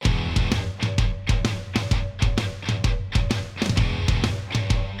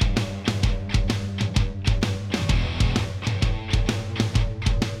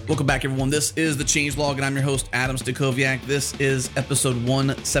Welcome back, everyone. This is the Changelog, and I'm your host, Adam Stacoviak. This is episode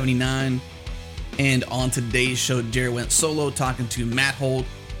 179, and on today's show, Jerry went solo talking to Matt Holt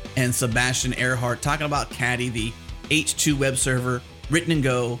and Sebastian Erhart, talking about Caddy, the H2 web server, written in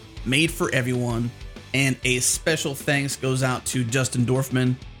Go, made for everyone, and a special thanks goes out to Justin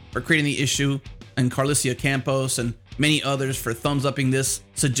Dorfman for creating the issue, and Carlicia Campos, and many others for thumbs-upping this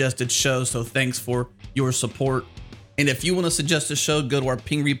suggested show, so thanks for your support. And if you want to suggest a show, go to our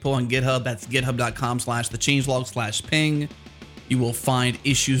ping repo on GitHub. That's github.com/thechangelog/ping. You will find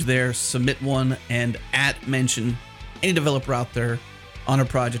issues there. Submit one and mention any developer out there on a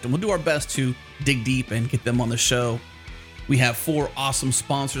project. And we'll do our best to dig deep and get them on the show. We have 4 awesome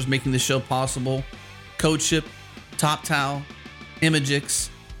sponsors making the show possible. CodeShip, TopTal, Imagix,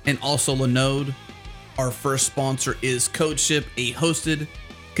 and also Linode. Our first sponsor is CodeShip, a hosted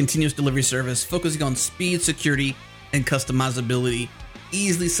continuous delivery service focusing on speed, security, and customizability.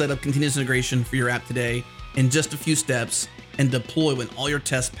 Easily set up continuous integration for your app today in just a few steps and deploy when all your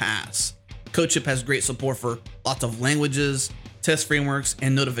tests pass. CodeShip has great support for lots of languages, test frameworks,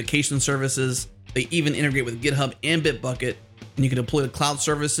 and notification services. They even integrate with GitHub and Bitbucket, and you can deploy to cloud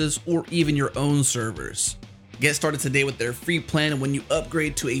services or even your own servers. Get started today with their free plan, and when you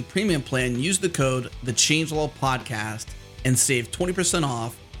upgrade to a premium plan, use the code TheChangelogPodcast and save 20%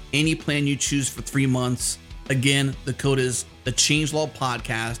 off any plan you choose for 3 months. Again, the code is the Changelog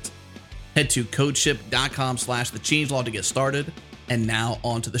Podcast. Head to codeship.com/thechangelog to get started. And now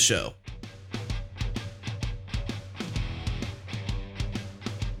on to the show.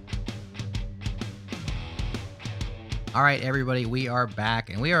 All right, everybody, we are back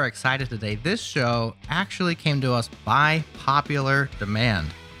and we are excited today. This show actually came to us by popular demand.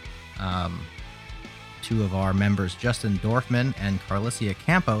 2 of our members, Justin Dorfman and Carlicia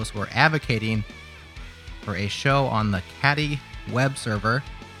Campos, were advocating for a show on the Caddy web server.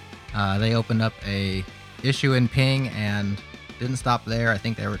 They opened up a issue in Ping and didn't stop there. I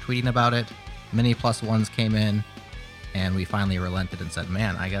think they were tweeting about it. Many +1s came in, and we finally relented and said,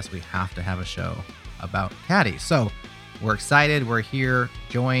 man, I guess we have to have a show about Caddy. So we're excited. We're here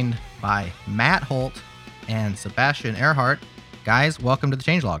joined by Matt Holt and Sebastian Erhart. Guys, welcome to the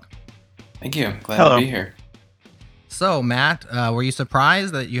Changelog. Thank you. Glad to be here. So, Matt, were you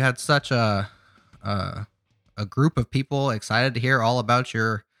surprised that you had such a group of people excited to hear all about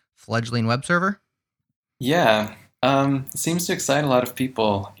your fledgling web server? Yeah, it seems to excite a lot of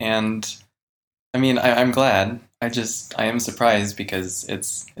people, and I mean, I'm glad. I am surprised because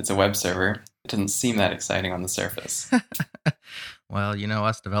it's a web server. It doesn't seem that exciting on the surface. Well, you know,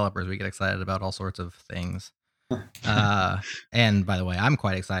 us developers, we get excited about all sorts of things. And by the way, I'm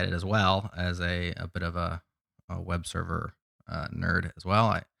quite excited as well as a bit of a web server nerd as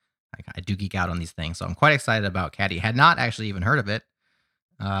well. I do geek out on these things, so I'm quite excited about Caddy. Had not actually even heard of it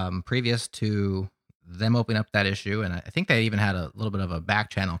previous to them opening up that issue, and I think they even had a little bit of a back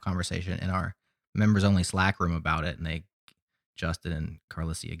channel conversation in our members-only Slack room about it, and Justin and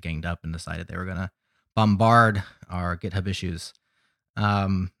Carlicia ganged up and decided they were going to bombard our GitHub issues.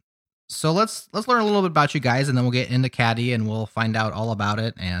 So let's learn a little bit about you guys, and then we'll get into Caddy, and we'll find out all about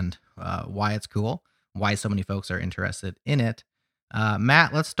it and why it's cool, why so many folks are interested in it.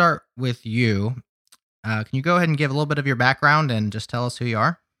 Matt, let's start with you. Can you go ahead and give a little bit of your background and just tell us who you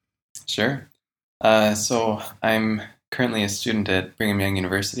are? Sure. So I'm currently a student at Brigham Young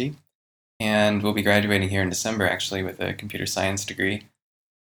University, and will be graduating here in December, actually, with a computer science degree.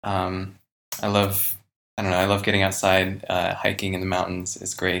 I love getting outside. Hiking in the mountains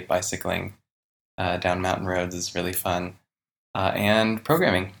is great. Bicycling down mountain roads is really fun. And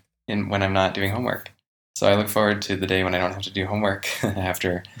programming when I'm not doing homework. So I look forward to the day when I don't have to do homework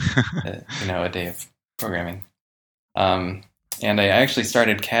after a day of programming. And I actually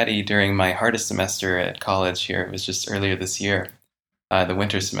started Caddy during my hardest semester at college here. It was just earlier this year, the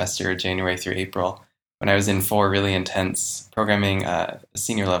winter semester, January through April, when I was in 4 really intense programming,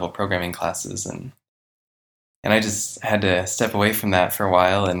 senior level programming classes. And I just had to step away from that for a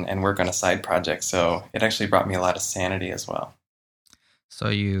while and work on a side project. So it actually brought me a lot of sanity as well. So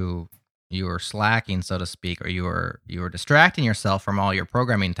you were slacking, so to speak, or you were distracting yourself from all your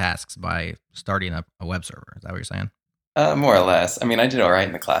programming tasks by starting up a web server. Is that what you're saying? More or less. I mean, I did all right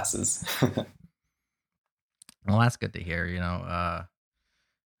in the classes. Well, that's good to hear. You know,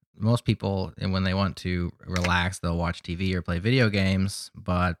 most people, when they want to relax, they'll watch TV or play video games,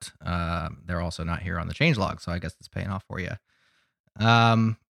 but they're also not here on the Changelog, so I guess it's paying off for you.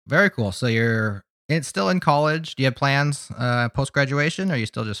 Very cool. So it's still in college. Do you have plans post-graduation, or are you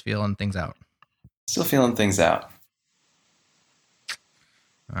still just feeling things out? Still feeling things out.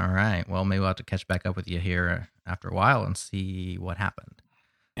 All right. Well, maybe we'll have to catch back up with you here after a while and see what happened.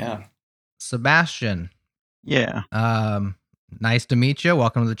 Yeah. Sebastian. Yeah. Nice to meet you.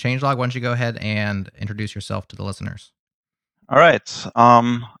 Welcome to the Changelog. Why don't you go ahead and introduce yourself to the listeners? All right.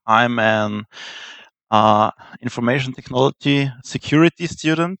 I'm an information technology security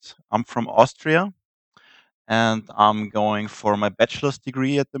student. I'm from Austria, and I'm going for my bachelor's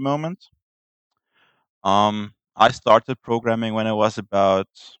degree at the moment. I started programming when I was about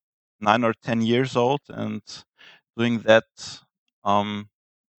 9 or 10 years old, and doing that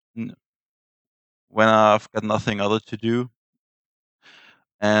when I've got nothing other to do.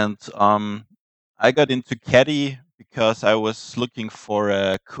 And I got into Caddy because I was looking for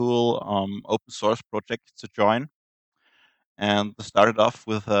a cool open source project to join, and I started off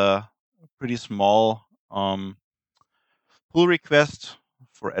with a pretty small pull request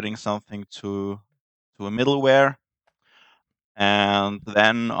for adding something to a middleware, and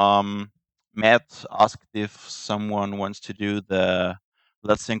then Matt asked if someone wants to do the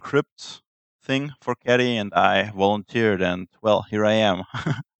Let's Encrypt thing for Caddy, and I volunteered, and well, here I am.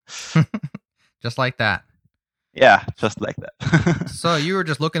 Just like that. Yeah, just like that. So you were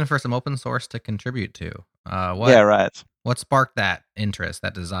just looking for some open source to contribute to. Yeah, right. What sparked that interest,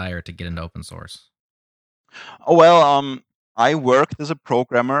 that desire to get into open source? Oh, well, I worked as a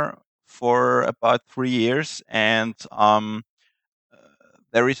programmer for about 3 years, and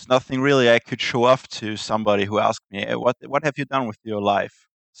there is nothing really I could show off to somebody who asked me, "Hey, what have you done with your life?"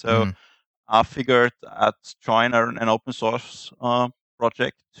 So I figured I'd join an open source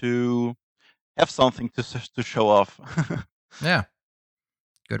project to have something to show off. Yeah.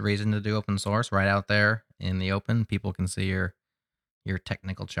 Good reason to do open source right out there in the open. People can see your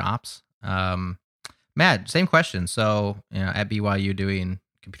technical chops. Matt, same question. So, at BYU doing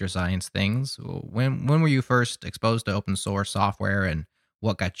computer science things, when were you first exposed to open source software, and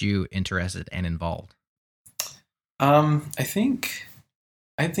what got you interested and involved? I think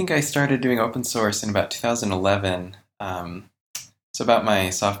I started doing open source in about 2011. So about my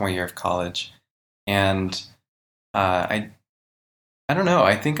sophomore year of college, and I don't know.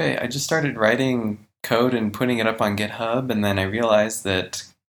 I think I just started writing code and putting it up on GitHub, and then I realized that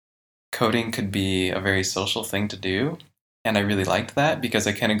coding could be a very social thing to do, and I really liked that because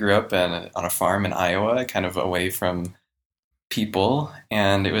I kind of grew up on a farm in Iowa, kind of away from people,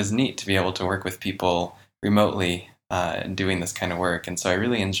 and it was neat to be able to work with people remotely doing this kind of work. And so I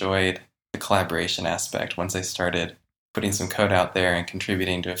really enjoyed the collaboration aspect once I started putting some code out there and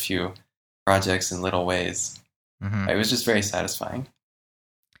contributing to a few projects in little ways. Mm-hmm. It was just very satisfying.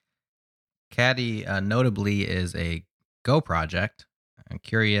 Caddy notably is a Go project. I'm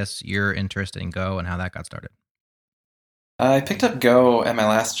curious your interest in Go and how that got started. I picked up Go at my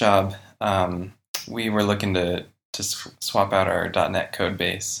last job. We were looking to swap out our .NET code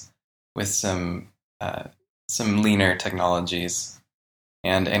base with some leaner technologies,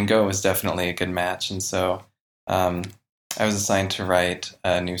 and Go was definitely a good match. And so I was assigned to write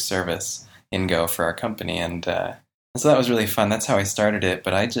a new service in Go for our company, and so that was really fun. That's how I started it.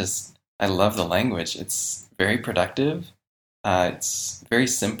 But I love the language. It's very productive. It's very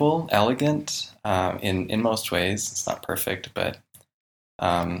simple, elegant in most ways. It's not perfect, but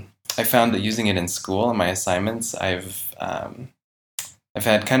I found that using it in school and my assignments, I've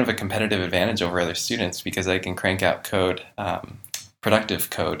had kind of a competitive advantage over other students because I can crank out code, productive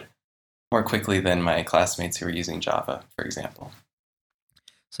code, more quickly than my classmates who are using Java, for example.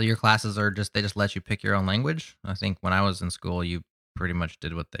 So your classes they just let you pick your own language? I think when I was in school, you pretty much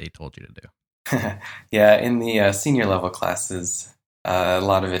did what they told you to do. Yeah, in the senior level classes, a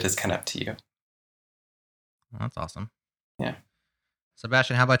lot of it is kind of up to you. Well, that's awesome. Yeah.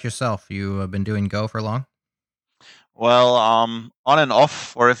 Sebastian, how about yourself? You have been doing Go for long? Well, on and off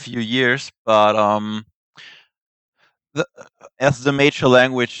for a few years, but as the major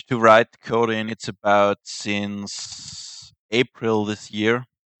language to write code in, it's about since April this year.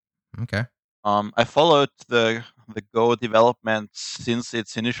 Okay. I followed the Go development since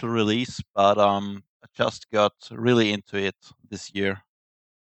its initial release, but I just got really into it this year.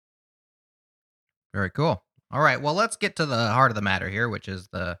 Very cool. All right, well, let's get to the heart of the matter here, which is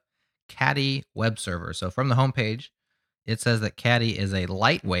the Caddy web server. So from the homepage, it says that Caddy is a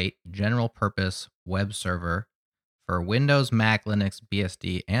lightweight, general-purpose web server for Windows, Mac, Linux,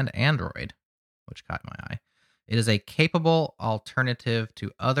 BSD, and Android, which caught my eye. It is a capable alternative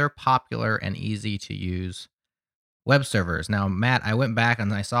to other popular and easy-to-use web servers. Now, Matt, I went back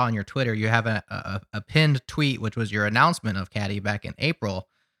and I saw on your Twitter you have a pinned tweet, which was your announcement of Caddy back in April.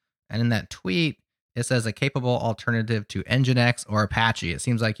 And in that tweet, it says a capable alternative to Nginx or Apache. It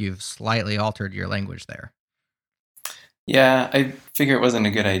seems like you've slightly altered your language there. Yeah, I figure it wasn't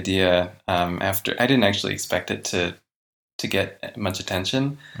a good idea. After I didn't actually expect it to to get much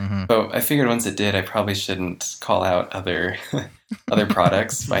attention. But I figured once it did, I probably shouldn't call out other other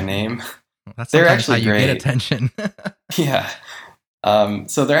products by name. That's They're sometimes how actually you great. get attention. Yeah.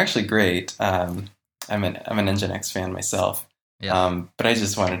 So they're actually great. I'm an Nginx fan myself. Yeah. But I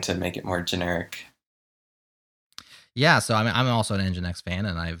just wanted to make it more generic. Yeah, so I'm also an Nginx fan,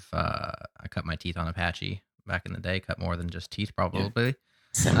 and I cut my teeth on Apache back in the day. Cut more than just teeth, probably.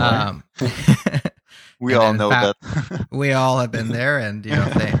 Similar. We all know that. We all have been there, and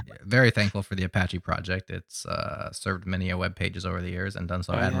very thankful for the Apache project. It's served many web pages over the years and done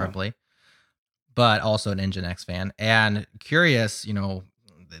so admirably. Yeah. But also an Nginx fan, and curious.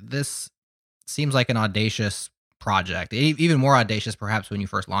 This seems like an audacious project, even more audacious perhaps when you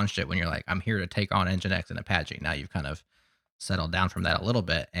first launched it, when you're like, I'm here to take on Nginx and Apache. Now you've kind of settled down from that a little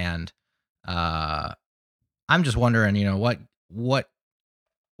bit, and I'm just wondering, what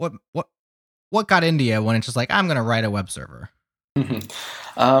got into you when it's just like, I'm going to write a web server?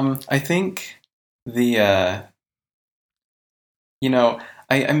 I think I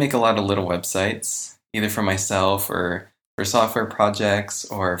make a lot of little websites, either for myself or for software projects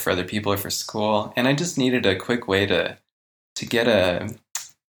or for other people or for school. And I just needed a quick way to get a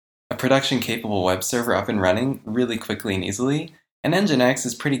production capable web server up and running really quickly and easily. And Nginx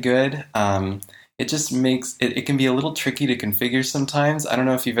is pretty good. It just makes it can be a little tricky to configure sometimes. I don't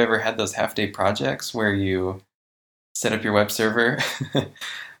know if you've ever had those half-day projects where you set up your web server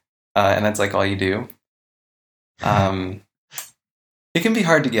and that's like all you do. It can be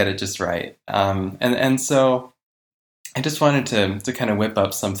hard to get it just right. And so I just wanted to kind of whip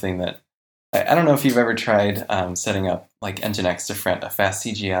up something that I don't know if you've ever tried setting up like Nginx to front a fast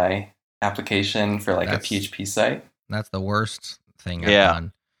CGI application for like a PHP site. That's the worst thing I've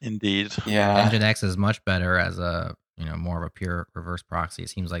done. Indeed. Yeah. Nginx is much better as a more of a pure reverse proxy. It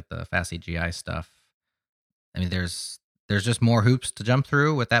seems like the fast CGI stuff. I mean, there's just more hoops to jump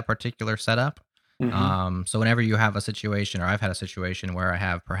through with that particular setup. So whenever you have a situation, or I've had a situation where I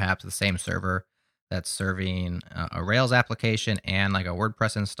have perhaps the same server that's serving a Rails application and like a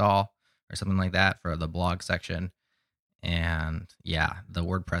WordPress install or something like that for the blog section. And yeah, the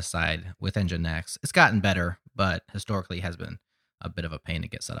WordPress side with Nginx, it's gotten better, but historically has been a bit of a pain to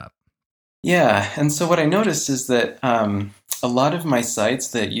get set up. Yeah, and so what I noticed is that a lot of my sites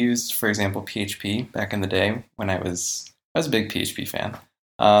that used, for example, PHP back in the day when I was a big PHP fan,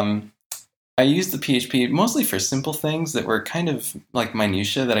 I used the PHP mostly for simple things that were kind of like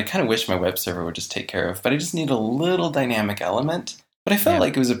minutia that I kind of wish my web server would just take care of, but I just need a little dynamic element. But I felt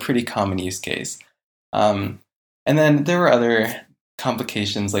like it was a pretty common use case. And then there were other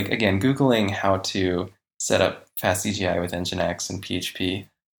complications, like, again, Googling how to set up fast CGI with Nginx and PHP.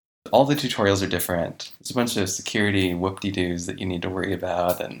 All the tutorials are different. There's a bunch of security whoop-de-doos that you need to worry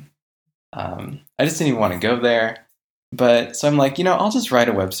about, and I just didn't even want to go there. But so I'm like, I'll just write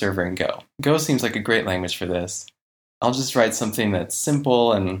a web server in Go. Go seems like a great language for this. I'll just write something that's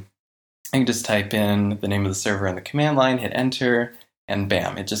simple, and I can just type in the name of the server on the command line, hit enter, and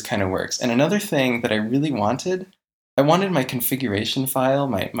bam, it just kind of works. And another thing that I really wanted, I wanted my configuration file,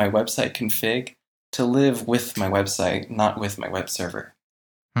 my website config, to live with my website, not with my web server.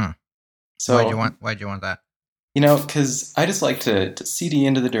 So why'd you want that? Because I just like to cd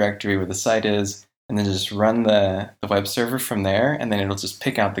into the directory where the site is, and then just run the web server from there, and then it'll just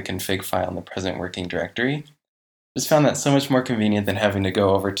pick out the config file in the present working directory. Just found that so much more convenient than having to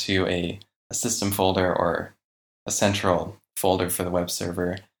go over to a system folder or a central folder for the web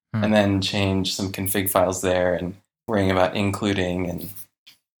server, and then change some config files there, and worrying about including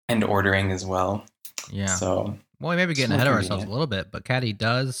and ordering as well. Yeah. So, well, we may be getting ahead of ourselves a little bit, but Caddy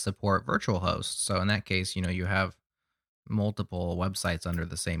does support virtual hosts. So in that case, you have multiple websites under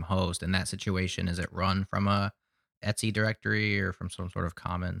the same host. In that situation, is it run from a Etsy directory or from some sort of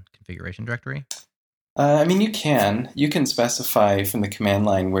common configuration directory? You can specify from the command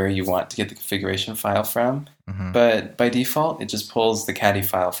line where you want to get the configuration file from, but by default, it just pulls the Caddy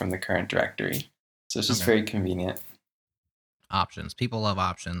file from the current directory. So it's just very convenient. Options. People love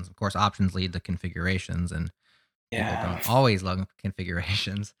options. Of course, options lead to configurations, and people don't always love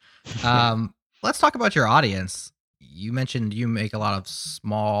configurations. Let's talk about your audience. You mentioned you make a lot of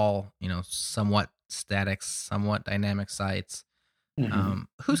small, somewhat static, somewhat dynamic sites.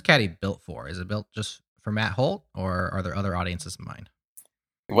 Who's Caddy built for? Is it built just for Matt Holt, or are there other audiences in mind?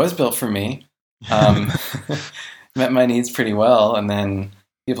 It was built for me. Met my needs pretty well, and then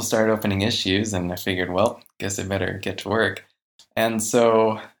people started opening issues, and I figured, well, guess I better get to work. And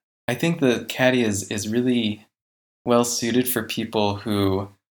so I think that Caddy is really well suited for people who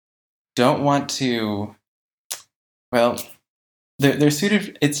don't want to, they're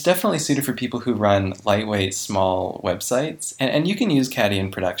suited. It's definitely suited for people who run lightweight, small websites, and you can use Caddy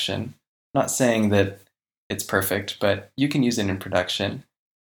in production. Not saying that it's perfect, but you can use it in production.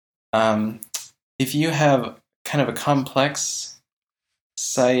 If you have kind of a complex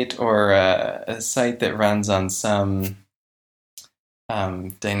site or a site that runs on some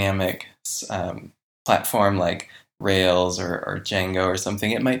dynamic platform like Rails or Django or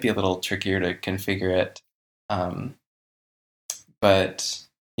something, it might be a little trickier to configure it. But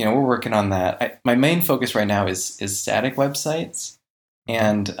we're working on that. My main focus right now is static websites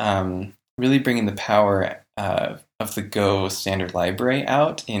and really bringing the power of the Go standard library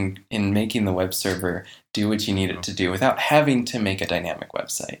out in making the web server do what you need it to do without having to make a dynamic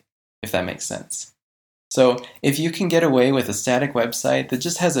website, if that makes sense. So if you can get away with a static website that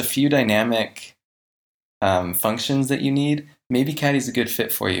just has a few dynamic functions that you need, maybe Caddy's a good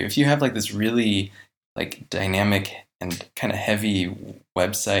fit for you. If you have like this really like dynamic and kind of heavy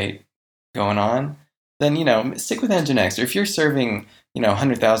website going on, then stick with Nginx. Or if you're serving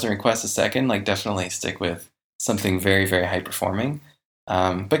 100,000 requests a second, like definitely stick with something very, very high performing.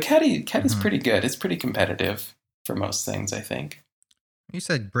 But Caddy's pretty good. It's pretty competitive for most things, I think. You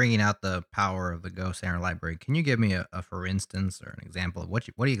said bringing out the power of the Go standard library. Can you give me a for instance or an example of what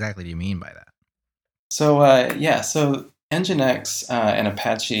exactly do you mean by that? So so Nginx and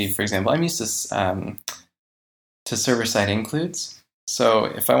Apache, for example, I'm used to server-side includes. So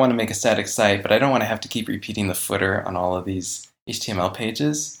if I want to make a static site, but I don't want to have to keep repeating the footer on all of these HTML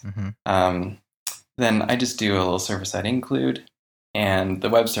pages, then I just do a little server-side include, and the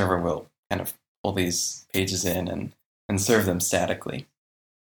web server will kind of pull these pages in and serve them statically.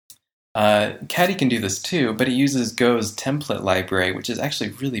 Caddy can do this too, but it uses Go's template library, which is actually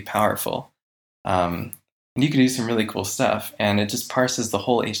really powerful. And you can do some really cool stuff, and it just parses the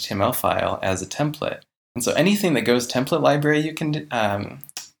whole HTML file as a template. And so anything that Go's template library you can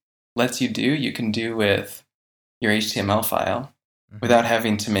lets you do with your HTML file without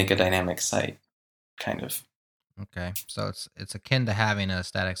having to make a dynamic site, kind of. Okay, so it's akin to having a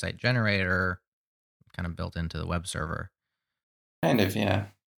static site generator kind of built into the web server. Kind of, yeah.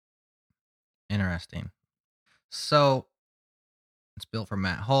 Interesting. So it's built for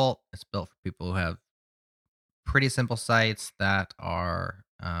Matt Holt. It's built for people who have pretty simple sites that are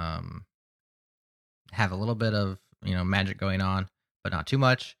have a little bit of magic going on, but not too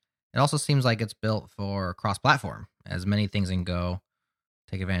much. It also seems like it's built for cross-platform, as many things in Go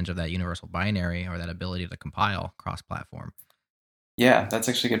take advantage of that universal binary or that ability to compile cross-platform. Yeah, that's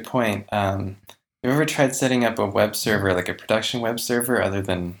actually a good point. Have you ever tried setting up a web server, like a production web server, other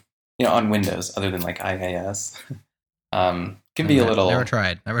than on Windows, other than like IIS? Can be a little. Never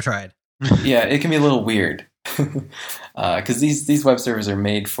tried. Yeah, it can be a little weird because these web servers are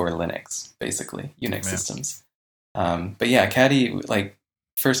made for Linux, basically Unix systems. But yeah, Caddy like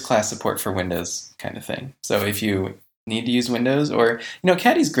first class support for Windows kind of thing. So if you need to use Windows, or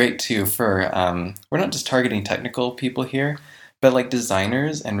Caddy's great too for we're not just targeting technical people here, but like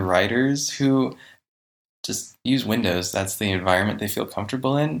designers and writers who just use Windows. That's the environment they feel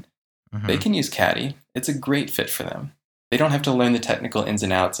comfortable in. They can use Caddy. It's a great fit for them. They don't have to learn the technical ins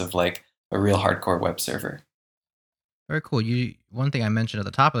and outs of like a real hardcore web server. Very cool. One thing I mentioned at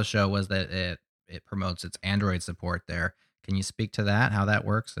the top of the show was that it promotes its Android support there. Can you speak to that, how that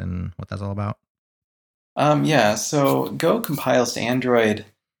works and what that's all about? Yeah, so Go compiles to Android,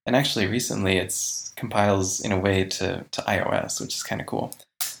 and actually recently it compiles in a way to iOS, which is kind of cool.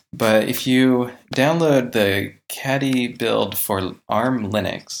 But if you download the Caddy build for ARM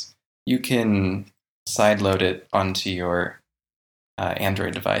Linux, you can sideload it onto your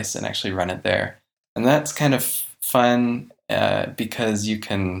Android device and actually run it there. And that's kind of fun because you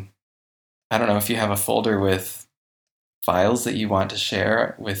can, I don't know, if you have a folder with files that you want to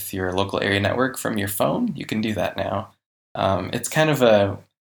share with your local area network from your phone, you can do that now. It's kind of a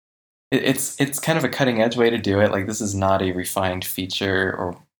cutting edge way to do it. Like, this is not a refined feature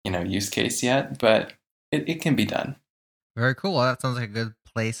or use case yet, but it can be done. Very cool. Well, that sounds like a good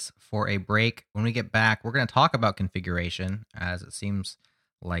place for a break. When we get back, we're going to talk about configuration, as it seems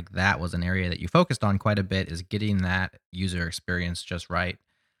like that was an area that you focused on quite a bit, is getting that user experience just right.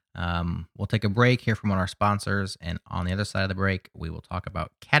 We'll take a break, hear from one of our sponsors, and on the other side of the break, we will talk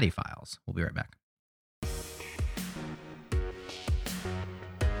about Caddy files. We'll be right back.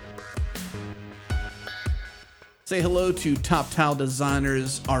 Say hello to TopTal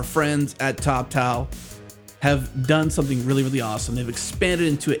designers. Our friends at TopTal have done something really, really awesome. They've expanded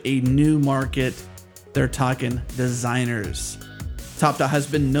into a new market. They're talking designers. TopTal has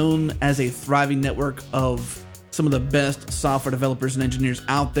been known as a thriving network of some of the best software developers and engineers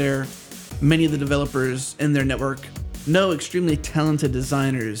out there. Many of the developers in their network know extremely talented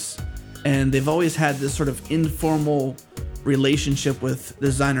designers, and they've always had this sort of informal relationship with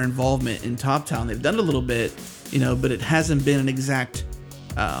designer involvement in TopTal. They've done it a little bit, but it hasn't been an exact,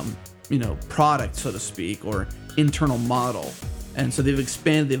 product, so to speak, or internal model. And so they've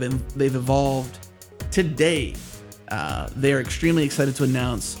expanded, they've evolved. Today, they are extremely excited to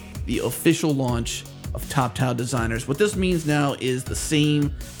announce the official launch of TopTal Designers. What this means now is the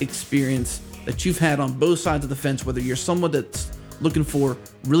same experience that you've had on both sides of the fence, whether you're someone that's looking for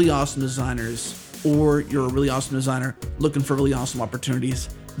really awesome designers or you're a really awesome designer looking for really awesome opportunities.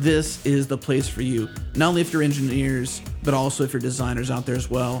 This is the place for you, not only if you're engineers, but also if you're designers out there as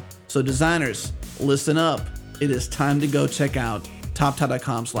well. So designers, listen up. It is time to go check out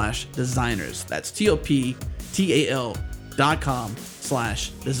toptal.com/designers. That's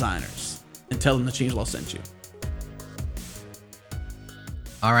TOPTAL.com/designers. And tell them the Changelog sent you.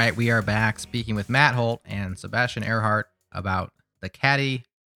 All right, we are back speaking with Matt Holt and Sebastian Erhart about the Caddy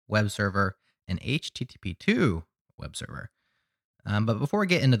web server and HTTP2 web server. But before we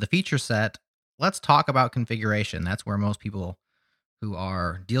get into the feature set, let's talk about configuration. That's where most people who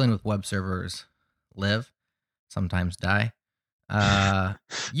are dealing with web servers live, sometimes die.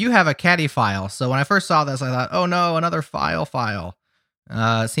 You have a Caddy file. So when I first saw this, I thought, oh no, another file.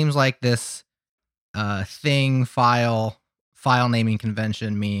 It seems like this file naming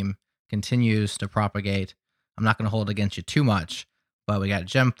convention meme continues to propagate. I'm not going to hold it against you too much, but we got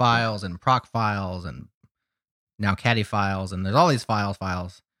gem files and proc files and now Caddy files, and there's all these files.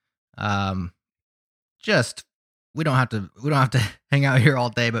 We don't have to hang out here all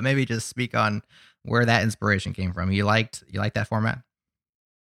day, but maybe just speak on where that inspiration came from. You liked that format?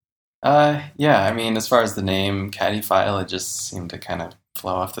 Yeah, I mean, as far as the name Caddy file, it just seemed to kind of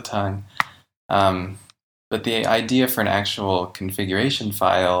flow off the tongue. But the idea for an actual configuration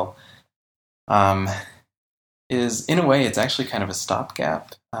file is, in a way, it's actually kind of a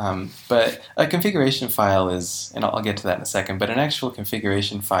stopgap. But a configuration file is, and I'll get to that in a second, but an actual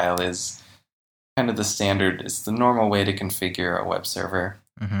configuration file is kind of the standard, it's the normal way to configure a web server.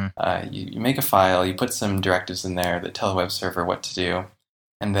 Mm-hmm. You make a file, you put some directives in there that tell the web server what to do,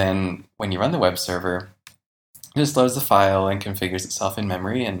 and then when you run the web server, it just loads the file and configures itself in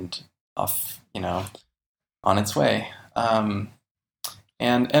memory and off, on its way. And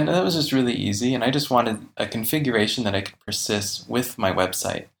that was just really easy, and I just wanted a configuration that I could persist with my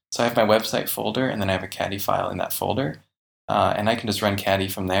website. So I have my website folder, and then I have a Caddy file in that folder, and I can just run Caddy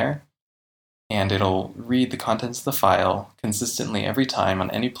from there, and it'll read the contents of the file consistently every time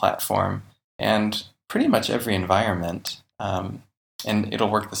on any platform, and pretty much every environment, and it'll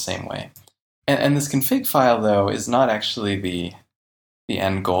work the same way. And this config file, though, is not actually the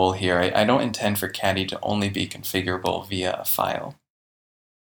end goal here. I don't intend for Caddy to only be configurable via a file.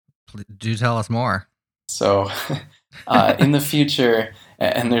 Do tell us more. So in the future,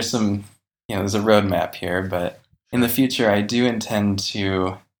 and there's some, there's a roadmap here, but in the future, I do intend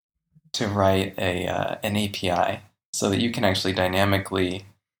to write an API so that you can actually dynamically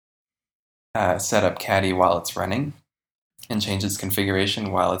set up Caddy while it's running and change its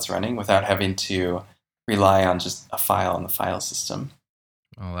configuration while it's running without having to rely on just a file in the file system.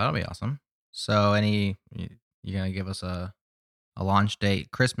 Oh, that'll be awesome. So you going to give us a launch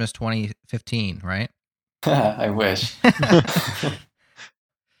date, Christmas 2015, right? I wish.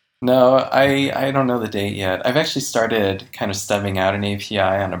 No, I don't know the date yet. I've actually started kind of stubbing out an API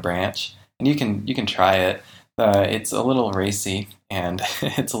on a branch, and you can try it. It's a little racy and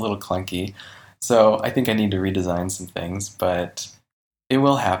it's a little clunky, so I think I need to redesign some things, but it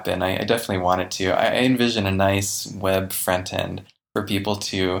will happen. I definitely want it to. I envision a nice web front end for people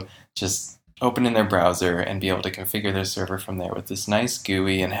to just open in their browser and be able to configure their server from there with this nice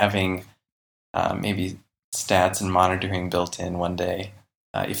GUI and having maybe stats and monitoring built in one day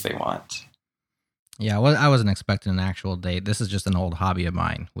if they want. Yeah, well, I wasn't expecting an actual date. This is just an old hobby of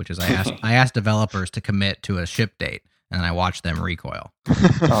mine, which is I asked developers to commit to a ship date, and I watched them recoil.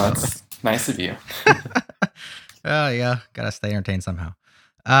 Oh, that's nice of you. Oh, yeah, gotta stay entertained somehow.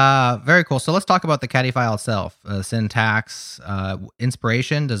 Very cool. So let's talk about the Caddy file itself. Syntax,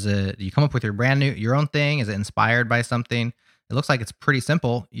 inspiration. Do you come up with your own thing? Is it inspired by something? It looks like it's pretty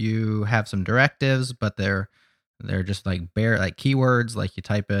simple. You have some directives, but they're just like bare like keywords. Like you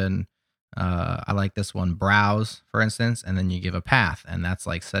type in, I like this one, browse, for instance, and then you give a path, and that's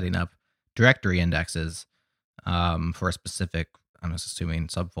like setting up directory indexes for a specific, I'm assuming,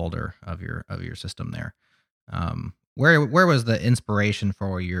 subfolder of your system there. Where was the inspiration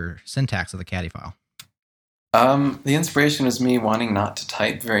for your syntax of the Caddy file? The inspiration was me wanting not to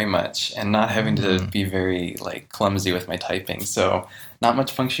type very much and not having to be very clumsy with my typing. So not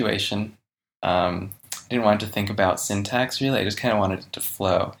much punctuation, and didn't want it to think about syntax really. I just kind of wanted it to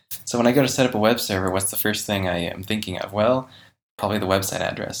flow. So when I go to set up a web server, what's the first thing I am thinking of? Well, probably the website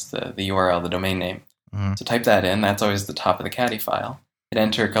address, the URL, the domain name. So type that in. That's always the top of the Caddy file. Hit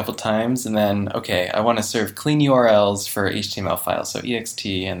enter a couple times, and then, okay, I want to serve clean URLs for HTML files, so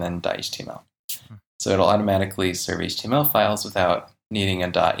ext and then .html. So it'll automatically serve HTML files without needing a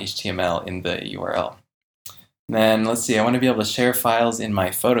 .html in the URL. And then, let's see, I want to be able to share files in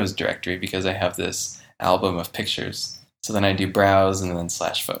my photos directory because I have this album of pictures. So then I do browse and then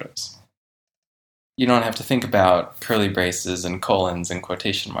 /photos. You don't have to think about curly braces and colons and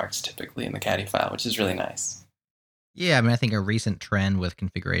quotation marks typically in the Caddy file, which is really nice. Yeah, I mean, I think a recent trend with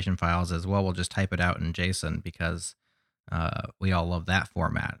configuration files is, well, we'll just type it out in JSON because we all love that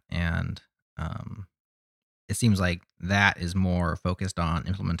format. And it seems like that is more focused on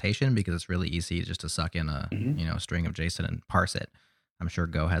implementation because it's really easy just to suck in a string of JSON and parse it. I'm sure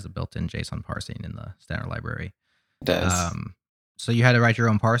Go has a built-in JSON parsing in the standard library. It does. So you had to write your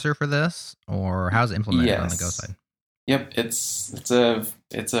own parser for this, or how's it implemented on the Go side? Yep, it's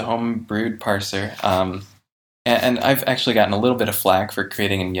a home brewed parser, and I've actually gotten a little bit of flack for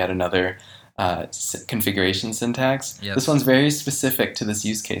creating yet another configuration syntax. Yes. This one's very specific to this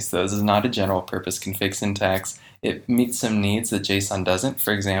use case, though. This is not a general purpose config syntax. It meets some needs that JSON doesn't.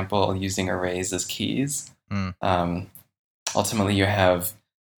 For example, using arrays as keys. Ultimately, you have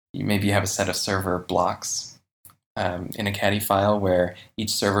a set of server blocks in a Caddy file where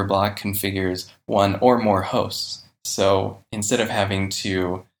each server block configures one or more hosts. So instead of having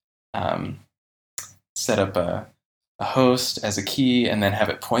to set up a host as a key and then have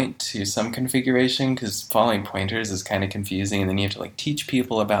it point to some configuration, because following pointers is kind of confusing, and then you have to teach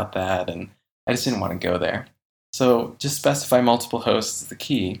people about that, and I just didn't want to go there. So just specify multiple hosts as the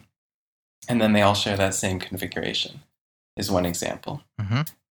key, and then they all share that same configuration is one example.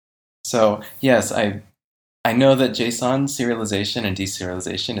 So yes, I know that JSON serialization and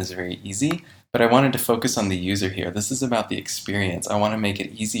deserialization is very easy, but I wanted to focus on the user here. This is about the experience. I want to make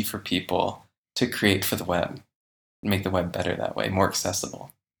it easy for people to create for the web and make the web better that way, more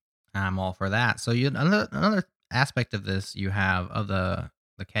accessible. I'm all for that. So another aspect of this you have of the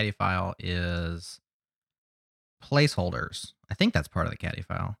Caddy file is placeholders. I think that's part of the Caddy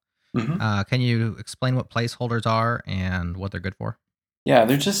file. Can you explain what placeholders are and what they're good for? Yeah,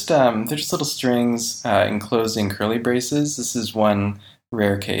 they're just little strings enclosing curly braces. This is one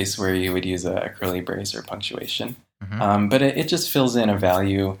rare case where you would use a curly brace or punctuation. But it just fills in a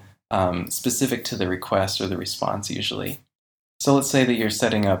value specific to the request or the response usually. So let's say that you're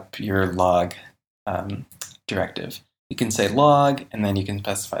setting up your log directive. You can say log, and then you can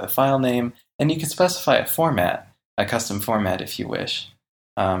specify the file name, and you can specify a format, a custom format if you wish.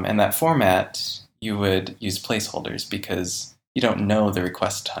 And that format, you would use placeholders because you don't know the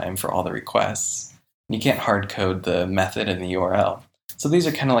request time for all the requests. You can't hard code the method in the URL. So these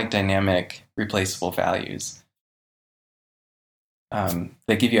are kind of like dynamic replaceable values.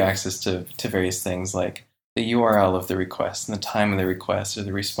 They give you access to various things like the URL of the request and the time of the request or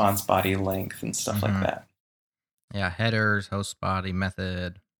the response body length and stuff like that. Yeah, headers, host body,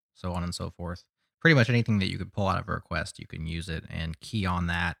 method, so on and so forth. Pretty much anything that you could pull out of a request, you can use it and key on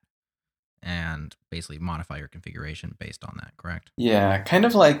that and basically modify your configuration based on that, correct? Yeah, kind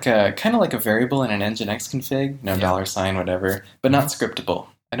of like a variable in an Nginx config, $, whatever, but not scriptable.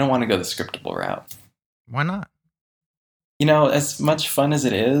 I don't want to go the scriptable route. Why not? As much fun as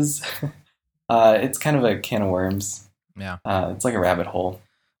it is, it's kind of a can of worms. Yeah. It's like a rabbit hole.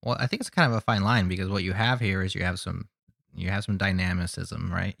 Well, I think it's kind of a fine line because what you have here is you have some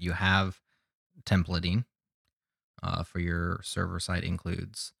dynamicism, right? You have templating for your server side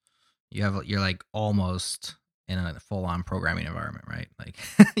includes. You're like almost in a full-on programming environment, right? Like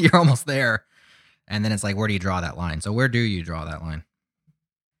you're almost there, and then it's like, where do you draw that line? So where do you draw that line?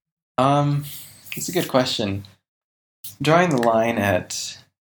 It's a good question. Drawing the line at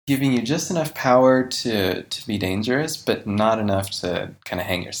giving you just enough power to be dangerous, but not enough to kind of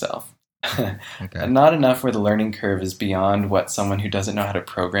hang yourself. Okay. Not enough where the learning curve is beyond what someone who doesn't know how to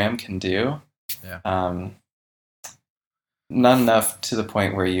program can do. Yeah. Not enough to the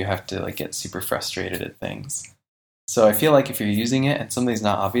point where you have to get super frustrated at things. So I feel like if you're using it and something's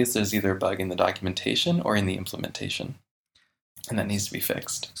not obvious, there's either a bug in the documentation or in the implementation. And that needs to be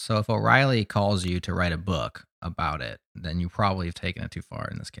fixed. So if O'Reilly calls you to write a book about it, then you probably have taken it too far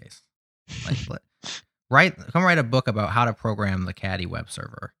in this case. Come write a book about how to program the Caddy web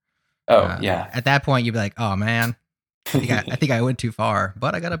server. Oh, yeah. At that point, you'd be like, oh, man, I think I went too far,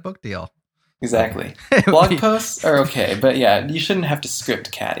 but I got a book deal. Exactly. Blog posts are okay, but yeah, you shouldn't have to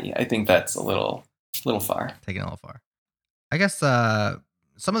script Caddy. I think that's a little far. Taking it a little far. I guess,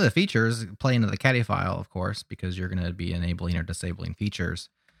 some of the features play into the Caddy file, of course, because you're going to be enabling or disabling features.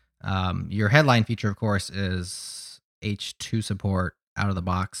 Your headline feature, of course, is H2 support out of the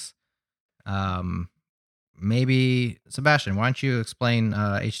box. Maybe Sebastian, why don't you explain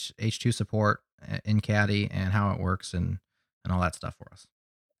H2 support in Caddy and how it works and all that stuff for us?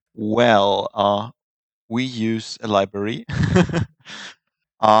 Well, we use a library.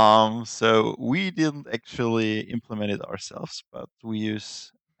 So we didn't actually implement it ourselves, but we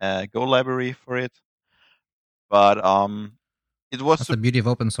use a Go library for it. But it was That's the beauty of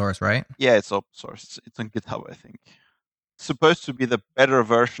open source, right? yeah, it's open source. It's on GitHub, I think. It's supposed to be the better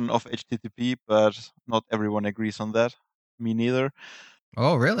version of HTTP, but not everyone agrees on that. Me neither.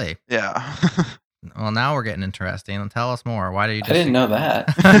 Oh, really? Yeah. Well, now we're getting interesting. Tell us more. Why do you? I didn't know that.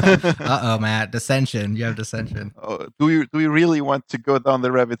 Uh-oh, Matt. Dissension. You have dissension. Oh, do we really want to go down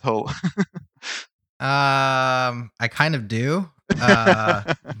the rabbit hole? I kind of do,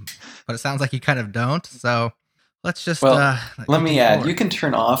 but it sounds like you kind of don't. So let's just. Well, let me add. forward. You can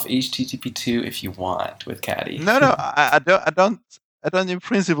turn off HTTP2 if you want with Caddy. No, I don't in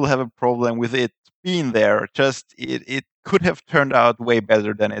principle have a problem with it being there. Just it could have turned out way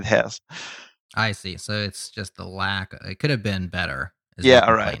better than it has. I see. So it's just the lack. It could have been better.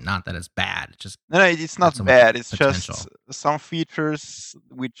 Yeah, right. Not that it's bad. It's just No, it's not so much bad. It's potential. just some features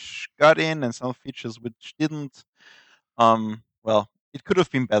which got in and some features which didn't. Well, it could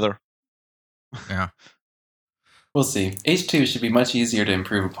have been better. Yeah. We'll see. H2 should be much easier to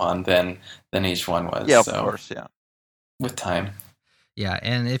improve upon than H1 was. Yeah, of so, course. Yeah. with time. Yeah,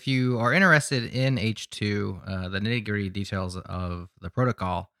 and if you are interested in H2, the nitty-gritty details of the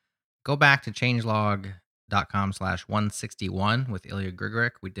protocol, go back to changelog.com/161 with Ilya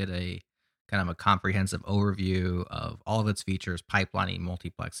Grigorek. We did a kind of a comprehensive overview of all of its features, pipelining,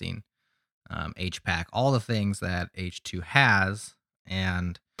 multiplexing, HPAC, all the things that H2 has,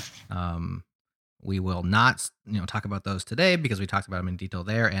 and we will not talk about those today because we talked about them in detail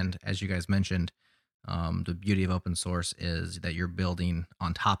there. And as you guys mentioned, the beauty of open source is that you're building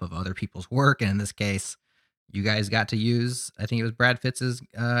on top of other people's work. And in this case, you guys got to use, I think it was Brad Fitz's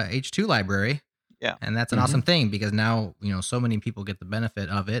H2 library. Yeah. And that's an awesome thing because now, so many people get the benefit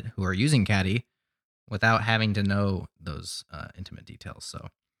of it who are using Caddy without having to know those intimate details. So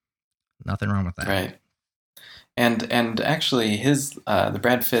nothing wrong with that. Right. And actually, the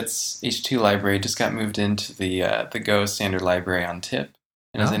Brad Fitz H2 library just got moved into the Go standard library on tip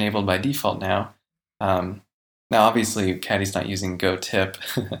and is enabled by default now. Now, obviously, Caddy's not using Go tip,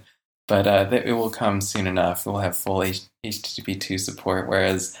 but it will come soon enough. We'll have full HTTP2 support,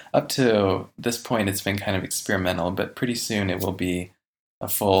 whereas up to this point, it's been kind of experimental, but pretty soon it will be a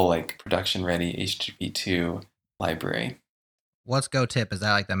full, production-ready HTTP2 library. What's Go tip? Is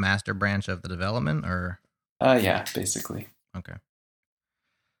that like the master branch of the development, or? Yeah, basically.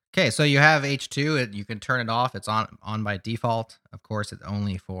 Okay, so you have H2. You can turn it off. It's on by default. Of course, it's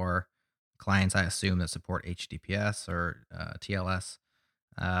only for clients, I assume, that support HTTPS or TLS.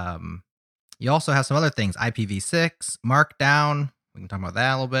 You also have some other things: IPv6, Markdown. We can talk about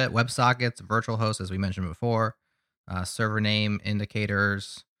that a little bit. WebSockets, virtual hosts, as we mentioned before, server name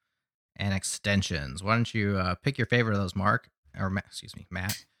indicators, and extensions. Why don't you pick your favorite of those, Matt?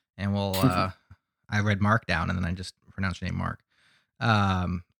 And we'll. I read Markdown and then I just pronounced your name Mark.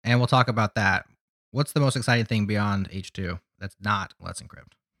 And we'll talk about that. What's the most exciting thing beyond H2 that's not Let's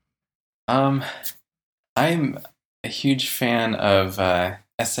Encrypt? I'm a huge fan of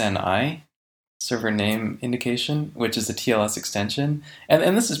SNI, server name indication, which is a TLS extension.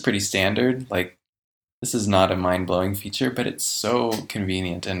 And this is pretty standard. This is not a mind-blowing feature, but it's so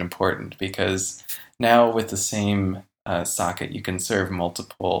convenient and important because now with the same socket, you can serve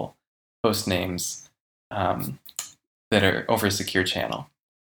multiple host names that are over a secure channel.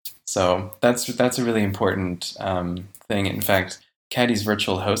 So that's a really important thing. In fact, Caddy's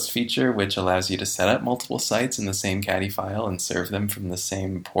virtual host feature, which allows you to set up multiple sites in the same Caddy file and serve them from the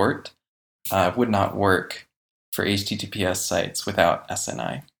same port, would not work for HTTPS sites without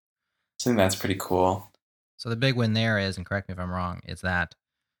SNI. So I think that's pretty cool. So the big win there is, and correct me if I'm wrong, is that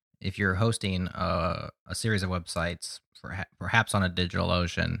if you're hosting a series of websites, perhaps on a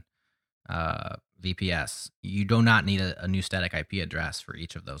DigitalOcean VPS, you do not need a new static IP address for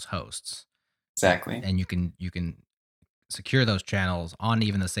each of those hosts. Exactly. And you can secure those channels on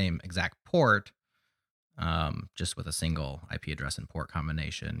even the same exact port, just with a single IP address and port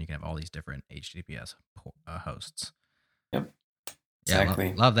combination. You can have all these different HTTPS hosts. Yep. Yeah,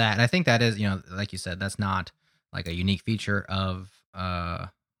 Exactly. love that. And I think that is, like you said, that's not like a unique feature of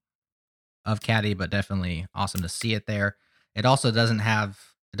Caddy, but definitely awesome to see it there. It also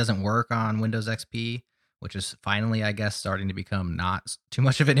doesn't work on Windows XP, which is finally, I guess, starting to become not too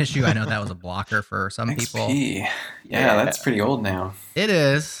much of an issue. I know that was a blocker for some people. XP. Yeah, that's pretty old now. It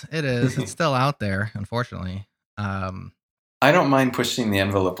is. It's still out there, unfortunately. I don't mind pushing the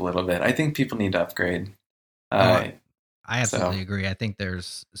envelope a little bit. I think people need to upgrade. I absolutely agree. I think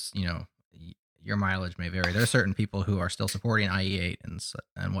there's, your mileage may vary. There are certain people who are still supporting IE8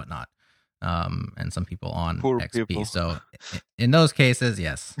 and whatnot, and some people on Poor XP. people. So in those cases,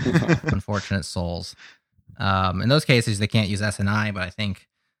 yes, unfortunate souls. In those cases, they can't use SNI, but I think,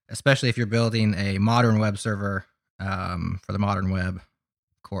 especially if you're building a modern web server for the modern web,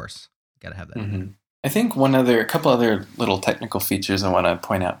 of course, you got to have that. Mm-hmm. I think a couple other little technical features I want to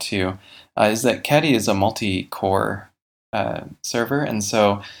point out too is that Caddy is a multi-core server, and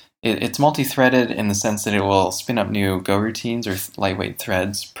so it's multi-threaded in the sense that it will spin up new Go routines or lightweight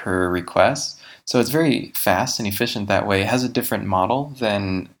threads per request. So it's very fast and efficient that way. It has a different model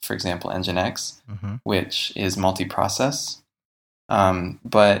than, for example, Nginx, which is multi-process.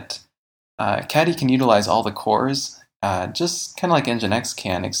 But Caddy can utilize all the cores just kind of like Nginx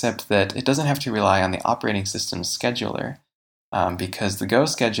can, except that it doesn't have to rely on the operating system's scheduler because the Go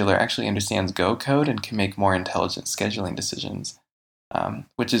scheduler actually understands Go code and can make more intelligent scheduling decisions,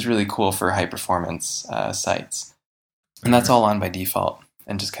 which is really cool for high-performance sites. And that's all on by default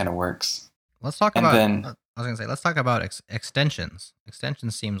and just kind of works. Let's talk about extensions.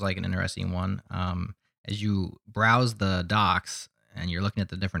 Extensions seems like an interesting one. As you browse the docs and you're looking at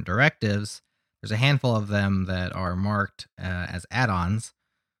the different directives, there's a handful of them that are marked as add-ons,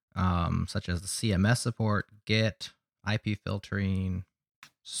 such as the CMS support, Git, IP filtering,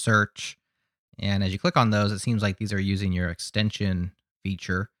 search. And as you click on those, it seems like these are using your extension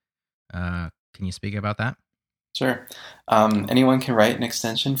feature. Can you speak about that? Sure. Anyone can write an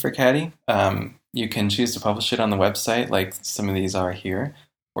extension for Caddy. You can choose to publish it on the website like some of these are here,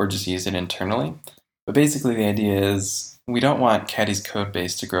 or just use it internally. But basically the idea is we don't want Caddy's code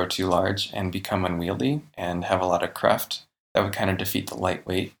base to grow too large and become unwieldy and have a lot of cruft. That would kind of defeat the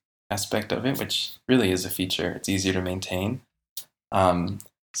lightweight aspect of it, which really is a feature. It's easier to maintain.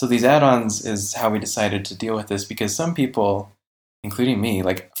 So these add-ons is how we decided to deal with this because some people, including me,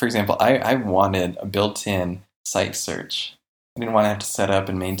 like for example, I wanted a built-in site search. I didn't want to have to set up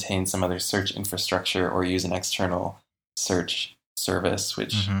and maintain some other search infrastructure or use an external search service,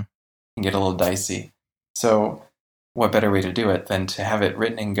 which can get a little dicey. So what better way to do it than to have it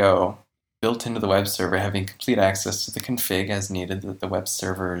written in Go, built into the web server, having complete access to the config as needed, the web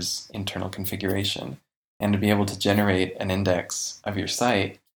server's internal configuration, and to be able to generate an index of your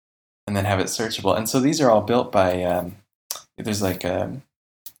site and then have it searchable. And so these are all built by, there's the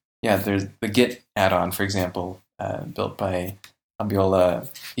Git add-on, for example, built by Abiola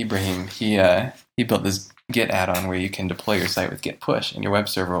Ibrahim. He built this Git add-on where you can deploy your site with Git push, and your web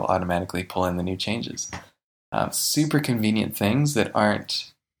server will automatically pull in the new changes. Super convenient things that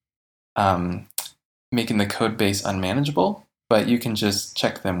aren't making the code base unmanageable, but you can just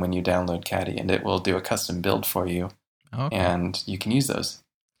check them when you download Caddy, and it will do a custom build for you, and you can use those.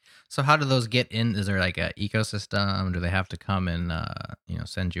 So how do those get in? Is there like an ecosystem? Do they have to come and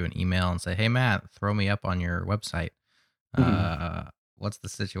send you an email and say, "Hey Matt, throw me up on your website"? What's the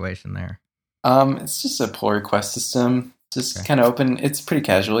situation there? It's just a pull request system. Just kind of open. It's pretty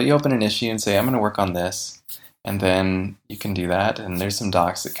casual. You open an issue and say, "I'm going to work on this," and then you can do that. And there's some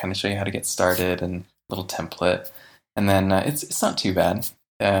docs that kind of show you how to get started and a little template. And then it's not too bad.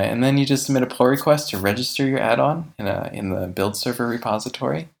 And then you just submit a pull request to register your add-on in the build server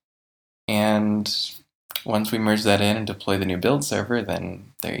repository. And once we merge that in and deploy the new build server,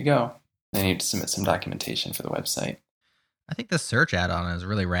 then there you go. Then you need to submit some documentation for the website. I think the search add-on is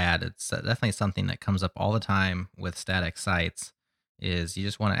really rad. It's definitely something that comes up all the time with static sites, is you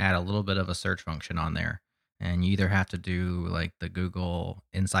just want to add a little bit of a search function on there. And you either have to do like the Google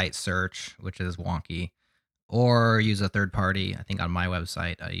Insight search, which is wonky, or use a third party. I think on my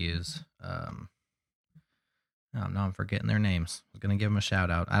website I use, now I'm forgetting their names. I was going to give them a shout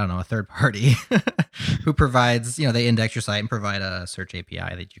out. I don't know, a third party who provides, they index your site and provide a search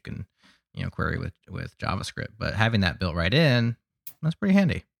API that you can, query with JavaScript. But having that built right in, that's pretty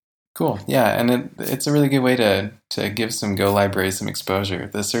handy. Cool. Yeah, and it's a really good way to give some Go libraries some exposure.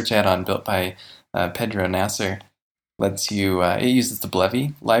 The search add-on built by Pedro Nasser lets you, it uses the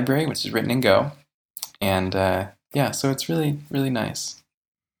Blevy library, which is written in Go. And so it's really, really nice.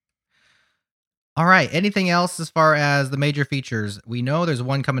 All right. Anything else as far as the major features? We know there's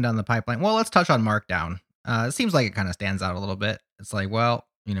one coming down the pipeline. Well, let's touch on Markdown. It seems like it kind of stands out a little bit. It's like, well,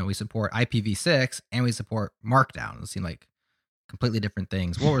 we support IPv6 and we support Markdown. It seemed like completely different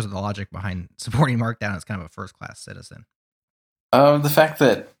things. What was the logic behind supporting Markdown as kind of a first-class citizen? The fact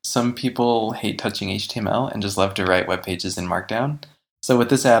that some people hate touching HTML and just love to write web pages in Markdown. So with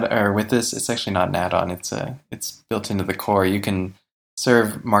this it's actually not an add-on. It's built into the core. You can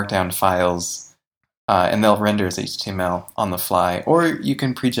serve Markdown files, and they'll render as HTML on the fly, or you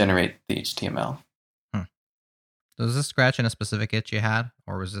can pre-generate the HTML. So is this scratching a specific itch you had,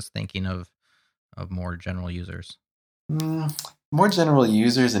 or was this thinking of more general users? More general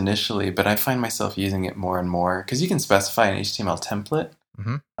users initially, but I find myself using it more and more because you can specify an HTML template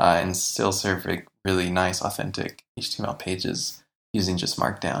and still serve really nice, authentic HTML pages using just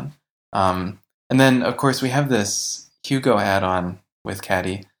Markdown. And then, of course, we have this Hugo add-on with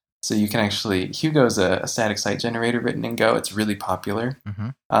Caddy. So you can Hugo's a static site generator written in Go. It's really popular.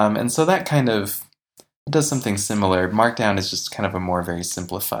 And so that kind of does something similar. Markdown is just kind of a more very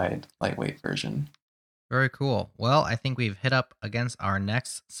simplified, lightweight version. Very cool. Well, I think we've hit up against our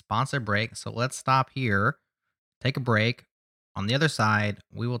next sponsor break. So let's stop here, take a break. On the other side,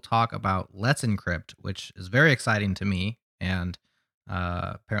 we will talk about Let's Encrypt, which is very exciting to me and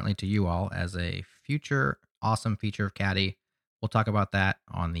apparently to you all as a future awesome feature of Caddy. We'll talk about that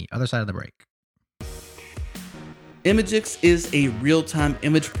on the other side of the break. Imagix is a real-time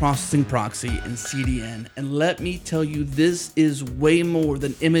image processing proxy in CDN, and let me tell you, this is way more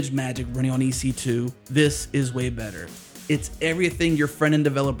than image magic running on EC2. This is way better. It's everything your front-end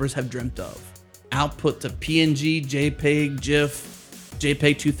developers have dreamt of. Output to PNG, JPEG, GIF,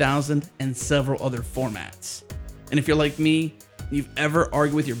 JPEG 2000, and several other formats. And if you're like me, you've ever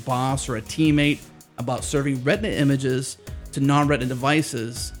argued with your boss or a teammate about serving Retina images to non-Retina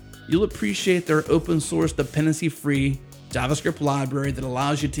devices, you'll appreciate their open source dependency-free JavaScript library that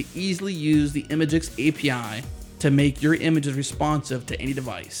allows you to easily use the Imagix API to make your images responsive to any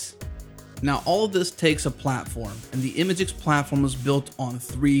device. Now, all of this takes a platform, and the Imagix platform is built on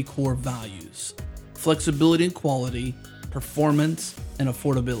 3 core values: flexibility and quality, performance, and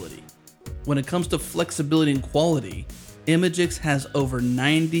affordability. When it comes to flexibility and quality, Imagix has over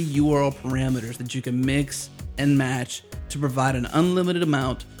 90 URL parameters that you can mix and match to provide an unlimited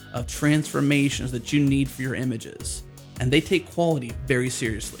amount of transformations that you need for your images. And they take quality very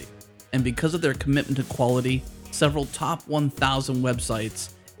seriously. And because of their commitment to quality, several top 1,000 websites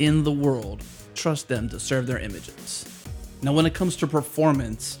in the world trust them to serve their images. Now, when it comes to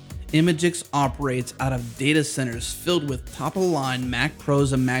performance, Imagix operates out of data centers filled with top-of-the-line Mac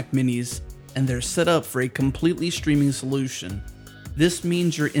Pros and Mac Minis, and they're set up for a completely streaming solution. This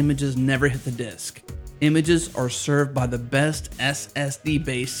means your images never hit the disk. Images are served by the best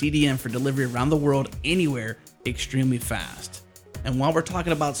SSD-based CDN for delivery around the world, anywhere, extremely fast. And while we're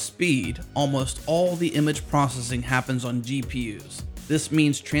talking about speed, almost all the image processing happens on GPUs. This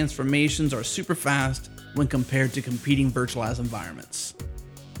means transformations are super fast when compared to competing virtualized environments.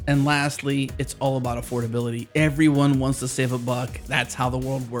 And lastly, it's all about affordability. Everyone wants to save a buck. That's how the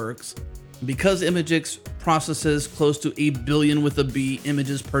world works. Because Imagix processes close to 8 billion with a B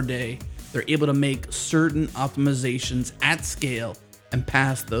images per day, they're able to make certain optimizations at scale and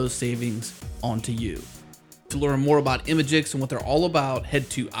pass those savings on to you. To learn more about Imagix and what they're all about, head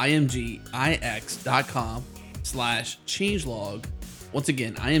to imgix.com/changelog. Once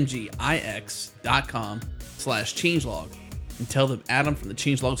again, imgix.com/changelog, and tell them Adam from the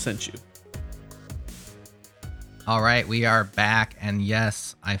Changelog sent you. All right, we are back, and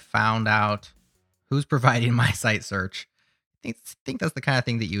yes, I found out who's providing my site search. I think that's the kind of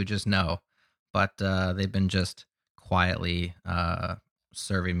thing that you would just know, but they've been just quietly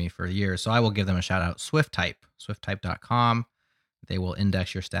serving me for years. So I will give them a shout out. swifttype.com. They will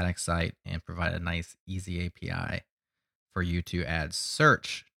index your static site and provide a nice, easy API for you to add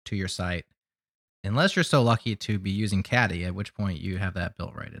search to your site, unless you're so lucky to be using Caddy, at which point you have that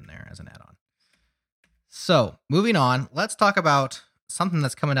built right in there as an add-on. So moving on, let's talk about something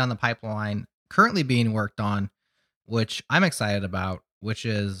that's coming down the pipeline, currently being worked on, which I'm excited about, which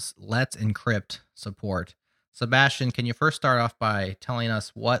is Let's Encrypt support. Sebastian, can you first start off by telling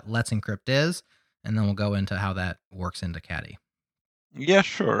us what Let's Encrypt is, and then we'll go into how that works into Caddy. Yeah,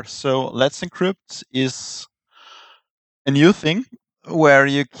 sure. So Let's Encrypt is a new thing where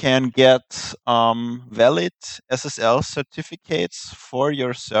you can get valid SSL certificates for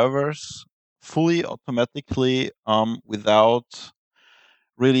your servers fully automatically without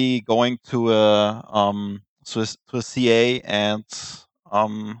really going to a CA and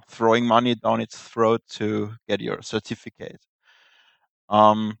throwing money down its throat to get your certificate.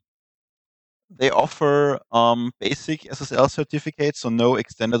 They offer basic SSL certificates, so no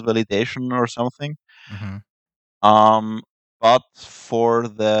extended validation or something. But for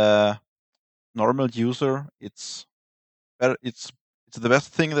the normal user, it's better. It's the best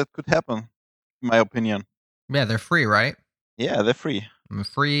thing that could happen, in my opinion. Yeah, they're free, right? Yeah, they're free.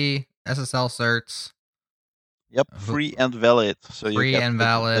 Free SSL certs. Yep, free and valid. So you Free get and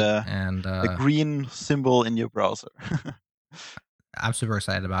valid, the green symbol in your browser. I'm super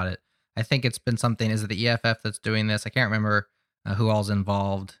excited about it. I think it's been something. Is it the EFF that's doing this? I can't remember who all's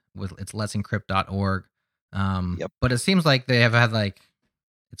involved with. It's let'sencrypt.org. Yep. But it seems like they have had like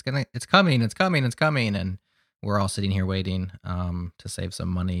it's coming, and we're all sitting here waiting to save some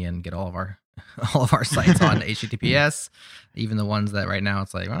money and get all of our sites on HTTPS, even the ones that right now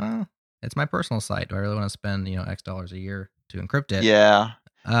it's like, well, it's my personal site. Do I really want to spend X dollars a year to encrypt it? Yeah.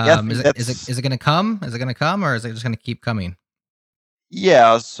 Is it going to come? Is it going to come, or is it just going to keep coming?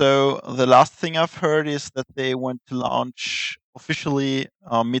 Yeah. So the last thing I've heard is that they want to launch officially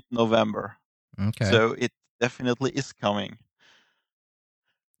mid-November. Okay. So it definitely is coming.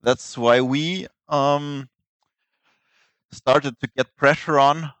 That's why we started to get pressure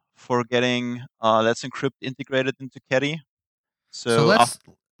on for getting Let's Encrypt integrated into Caddy. So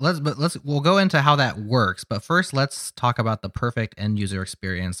we'll go into how that works, but first let's talk about the perfect end user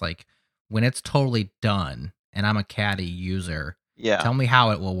experience, like when it's totally done and I'm a Caddy user. Yeah. Tell me how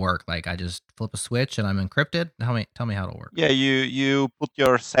it will work. Like I just flip a switch and I'm encrypted. Tell me how it'll work. Yeah, you put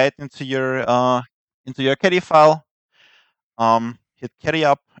your site into your Caddy file, hit Caddy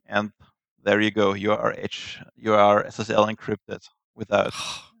up, and there you go. You are SSL encrypted without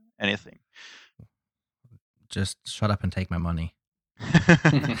anything. Just shut up and take my money.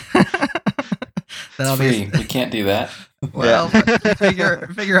 It's free. We can't do that. Well,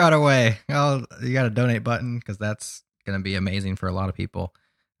 figure out a way. You got a donate button because that's going to be amazing for a lot of people.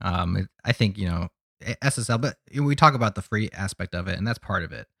 I think SSL, but we talk about the free aspect of it, and that's part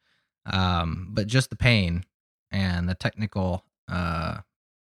of it. But just the pain and the technical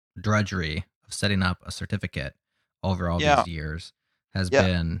drudgery of setting up a certificate over all these years has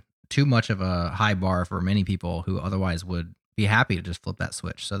been too much of a high bar for many people who otherwise would be happy to just flip that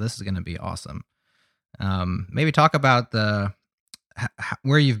switch. So this is going to be awesome. Maybe talk about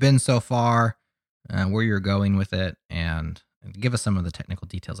where you've been so far, where you're going with it, and give us some of the technical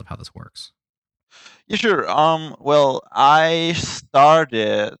details of how this works. Yeah, sure. Well, I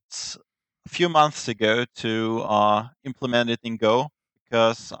started a few months ago to implement it in Go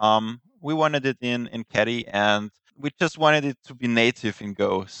because we wanted it in Caddy and we just wanted it to be native in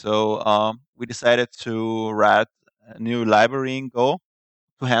Go. So we decided to write a new library in Go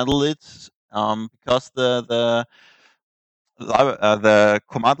to handle it because the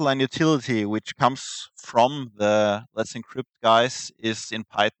command line utility which comes from the Let's Encrypt guys is in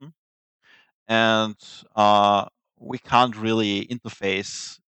Python, and we can't really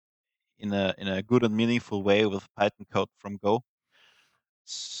interface in a good and meaningful way with Python code from Go.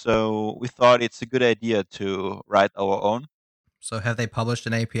 So we thought it's a good idea to write our own. So have they published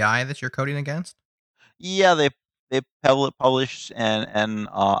an API that you're coding against? Yeah, they published an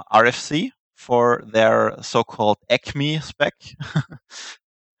RFC for their so-called ACME spec.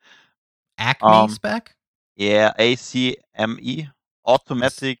 ACME spec? Yeah, ACME,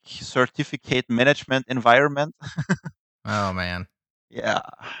 Automatic Certificate Management Environment. Oh man. Yeah,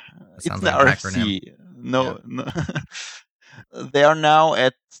 That it's an like RFC. No. They are now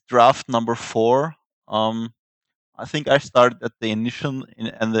at draft number 4. I think I started at the initial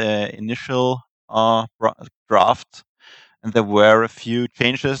draft, and there were a few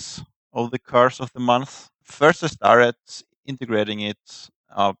changes over the course of the month. First, I started integrating it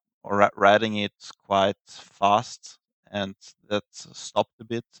or writing it quite fast, and that stopped a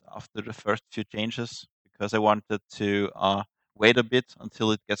bit after the first few changes because I wanted to wait a bit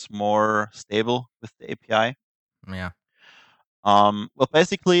until it gets more stable with the API. Yeah. Well,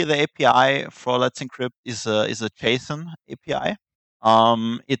 basically, the API for Let's Encrypt is a JSON API.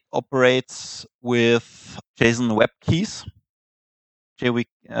 It operates with JSON web keys,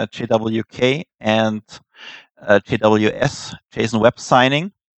 JWK, and JWS, JSON web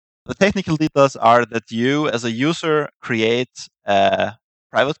signing. The technical details are that you, as a user, create a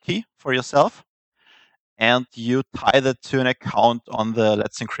private key for yourself, and you tie that to an account on the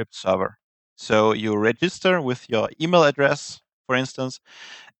Let's Encrypt server. So you register with your email address, for instance,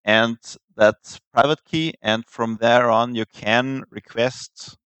 and that private key, and from there on you can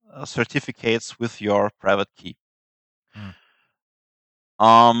request certificates with your private key.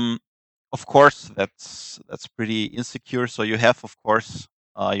 Of course, that's pretty insecure. So you have, of course,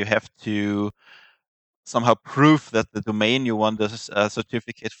 you have to somehow prove that the domain you want the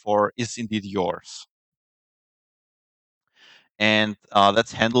certificate for is indeed yours. And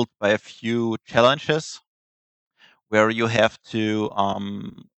that's handled by a few challenges where you have to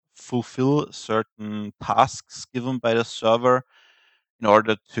fulfill certain tasks given by the server in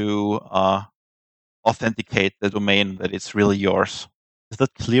order to authenticate the domain that it's really yours. Is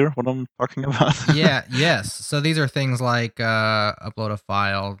that clear what I'm talking about? Yes. So these are things like upload a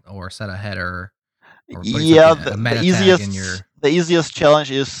file or set a header or putting Yeah, something, a meta tag in your. the easiest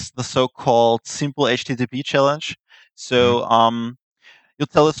challenge is the so-called simple HTTP challenge. So you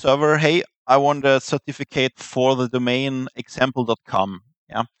tell the server, hey, I want a certificate for the domain example.com.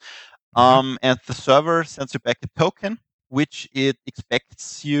 Yeah. And the server sends you back a token, which it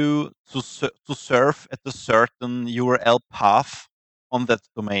expects you to serve at a certain URL path on that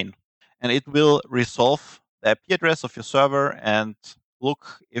domain. And it will resolve the IP address of your server and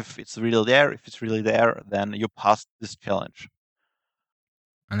look if it's really there. If it's really there, then you passed this challenge.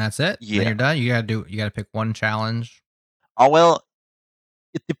 And that's it. Yeah. Then you're done. You gotta pick one challenge. Oh well,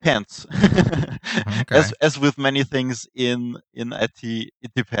 it depends. Okay. As with many things in IT,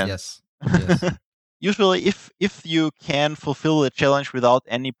 it depends. Yes. Usually, if you can fulfill the challenge without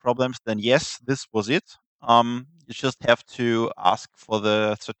any problems, then yes, this was it. You just have to ask for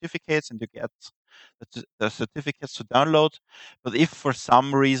the certificates, and you get the certificates to download. But if for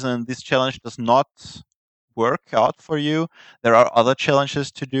some reason this challenge does not work out for you, there are other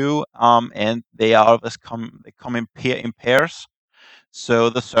challenges to do, and they always come in pairs. So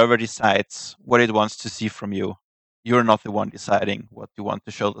the server decides what it wants to see from you. You're not the one deciding what you want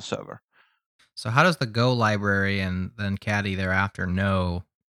to show the server. So how does the Go library and then Caddy thereafter know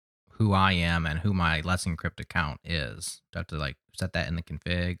who I am and who my Let's Encrypt account is? Do I have to like set that in the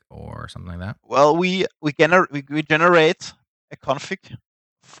config or something like that? Well, we generate a config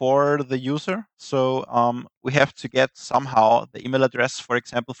for the user. So we have to get somehow the email address, for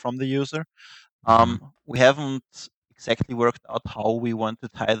example, from the user. We haven't exactly worked out how we want to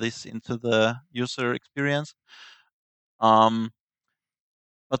tie this into the user experience.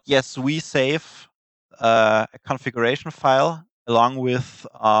 But yes, we save a configuration file along with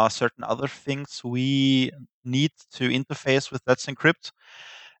certain other things we need to interface with Let's Encrypt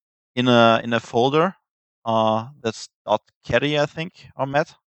in a folder that's .caddy, I think, or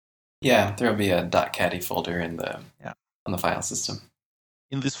Matt? Yeah, there'll be a .caddy folder in on the file system.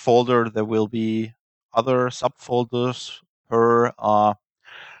 In this folder, there will be other subfolders per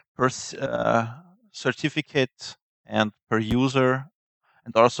certificate and per user,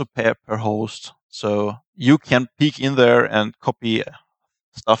 and also per host. So you can peek in there and copy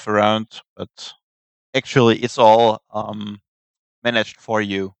stuff around, but actually it's all managed for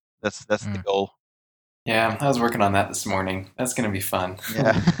you. That's the goal. Yeah, I was working on that this morning. That's going to be fun.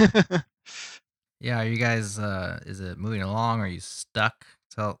 Yeah. Yeah, are you guys is it moving along? Are you stuck?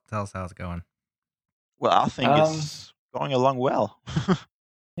 Tell us how it's going. Well, I think it's going along well.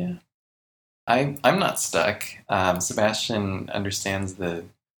 Yeah. I'm not stuck. Sebastian understands the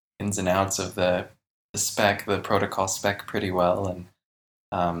ins and outs of the spec, the protocol spec pretty well, and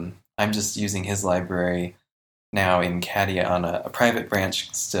I'm just using his library now in Caddy on a private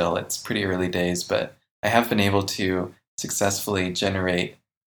branch still. It's pretty early days, but I have been able to successfully generate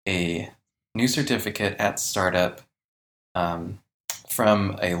a new certificate at startup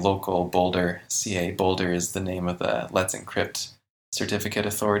from a local Boulder CA. Boulder is the name of the Let's Encrypt certificate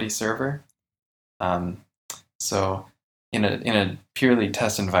authority server. So in a purely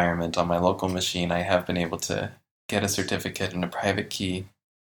test environment on my local machine, I have been able to get a certificate and a private key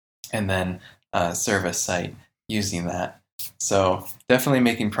and then serve a site using that. So definitely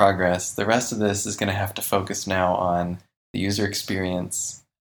making progress. The rest of this is going to have to focus now on the user experience,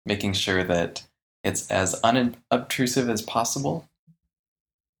 making sure that it's as unobtrusive as possible,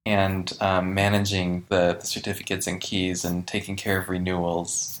 and managing the certificates and keys and taking care of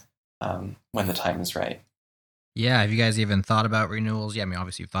renewals when the time is right. Yeah, have you guys even thought about renewals? Yeah, I mean,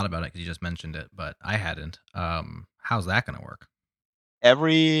 obviously you've thought about it because you just mentioned it, but I hadn't. How's that going to work?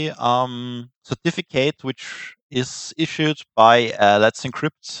 Every certificate which is issued by Let's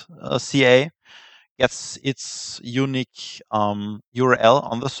Encrypt CA gets its unique URL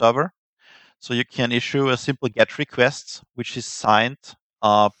on the server. So you can issue a simple GET request, which is signed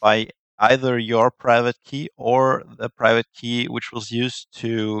by either your private key or the private key which was used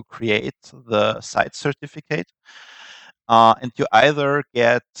to create the site certificate. And you either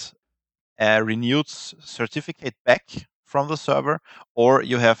get a renewed certificate back from the server, or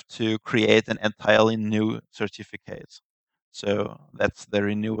you have to create an entirely new certificate. So that's the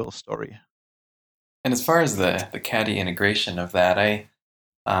renewal story. And as far as the Caddy integration of that, I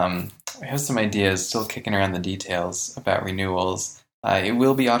have some ideas still kicking around the details about renewals. It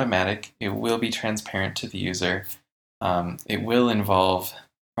will be automatic. It will be transparent to the user. It will involve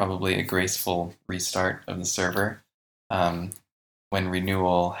probably a graceful restart of the server when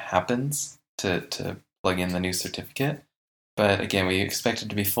renewal happens to plug in the new certificate. But again, we expect it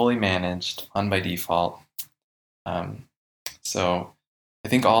to be fully managed on by default. So I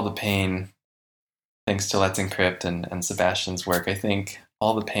think all the pain, thanks to Let's Encrypt and Sebastian's work, I think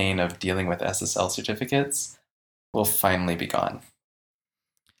all the pain of dealing with SSL certificates will finally be gone.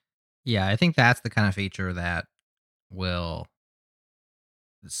 Yeah, I think that's the kind of feature that will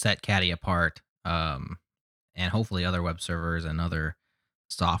set Caddy apart, and hopefully other web servers and other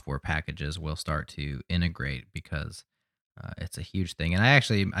software packages will start to integrate, because it's a huge thing. And I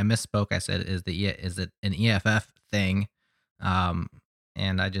misspoke. I said is it an EFF thing?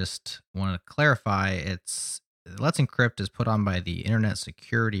 And I just want to clarify. It's Let's Encrypt is put on by the Internet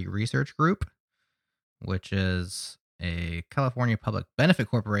Security Research Group, which is a California public benefit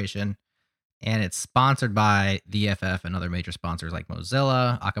corporation, and it's sponsored by the EFF and other major sponsors like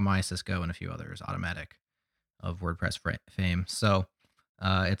Mozilla, Akamai, Cisco, and a few others, Automatic of WordPress fame. So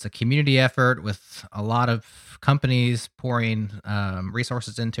it's a community effort with a lot of companies pouring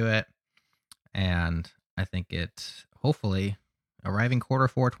resources into it, and I think it hopefully arriving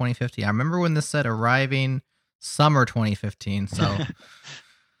Q4 2015. I remember when this said arriving summer 2015, so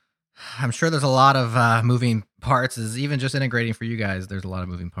I'm sure there's a lot of moving parts. Is even just integrating for you guys, there's a lot of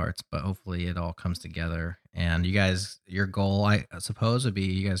moving parts, but hopefully it all comes together. And you guys, your goal, I suppose, would be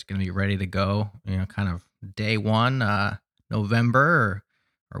you guys going to be ready to go, kind of day one, November,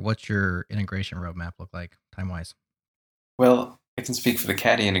 or what's your integration roadmap look like time-wise? Well, I can speak for the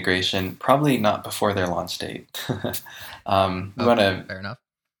Caddy integration, probably not before their launch date. Fair enough.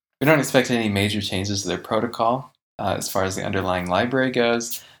 We don't expect any major changes to their protocol as far as the underlying library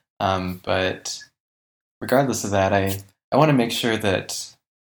goes. But regardless of that, I want to make sure that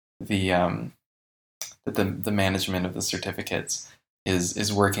the management of the certificates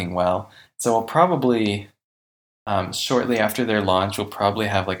is working well. So we'll probably shortly after their launch, we'll probably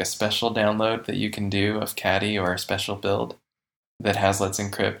have like a special download that you can do of Caddy, or a special build that has Let's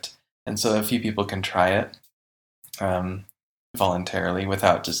Encrypt, and so a few people can try it voluntarily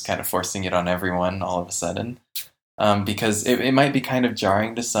without just kind of forcing it on everyone all of a sudden. Because it might be kind of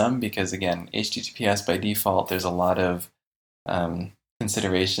jarring to some, because again, HTTPS by default, there's a lot of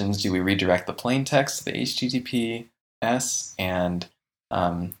considerations. Do we redirect the plain text to the HTTPS? And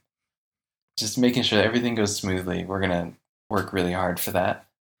just making sure that everything goes smoothly. We're going to work really hard for that.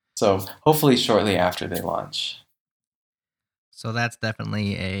 So hopefully shortly after they launch. So that's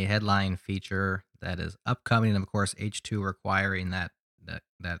definitely a headline feature that is upcoming. And of course, H2 requiring that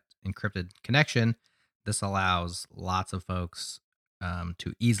encrypted connection. This allows lots of folks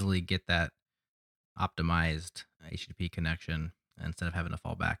to easily get that optimized HTTP connection instead of having to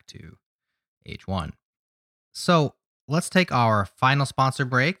fall back to H1. So let's take our final sponsor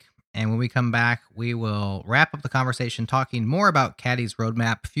break. And when we come back, we will wrap up the conversation talking more about Caddy's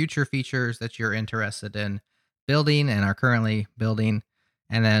roadmap, future features that you're interested in building and are currently building,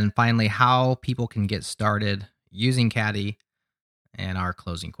 and then finally how people can get started using Caddy, and our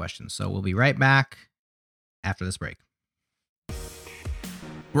closing questions. So we'll be right back after this break.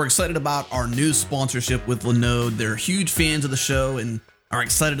 We're excited about our new sponsorship with Linode. They're huge fans of the show and are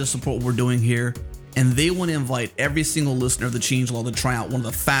excited to support what we're doing here. And they want to invite every single listener of the Changelog to try out one of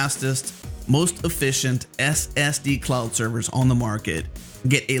the fastest, most efficient SSD cloud servers on the market.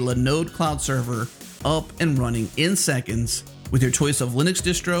 Get a Linode cloud server up and running in seconds with your choice of Linux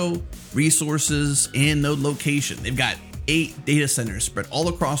distro, resources, and node location. They've got 8 data centers spread all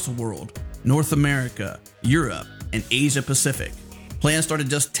across the world: North America, Europe, and Asia Pacific. Plans start at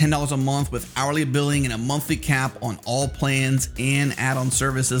just $10 a month with hourly billing and a monthly cap on all plans and add-on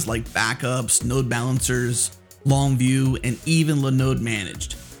services like backups, node balancers, Longview, and even Linode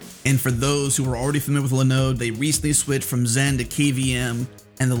Managed. And for those who are already familiar with Linode, they recently switched from Zen to KVM,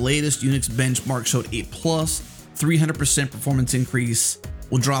 and the latest Unix benchmark showed a plus 300% performance increase.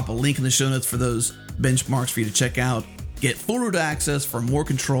 We'll drop a link in the show notes for those benchmarks for you to check out. Get full root access for more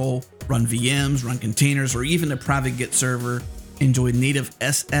control, run VMs, run containers, or even a private Git server. Enjoy native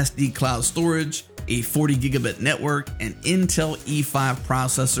SSD cloud storage, a 40 gigabit network, and Intel E5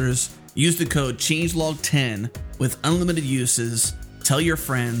 processors. Use the code CHANGELOG10 with unlimited uses. Tell your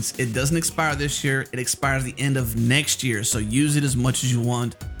friends. It doesn't expire this year. It expires the end of next year, so use it as much as you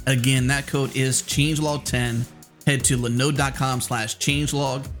want. Again, that code is CHANGELOG10. Head to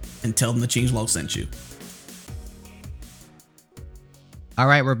linode.com/changelog and tell them the Changelog sent you. All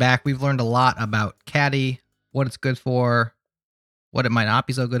right, we're back. We've learned a lot about Caddy, what it's good for, what it might not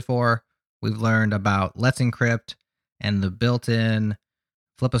be so good for. We've learned about Let's Encrypt and the built-in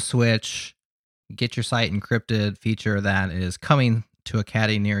flip a switch, get your site encrypted feature that is coming to a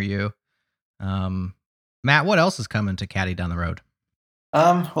Caddy near you. Matt, what else is coming to Caddy down the road?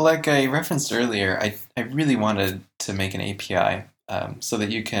 Well, like I referenced earlier, I really wanted to make an API so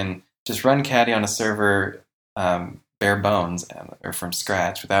that you can just run Caddy on a server bare bones or from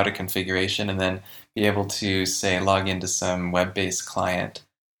scratch without a configuration, and then be able to, say, log into some web-based client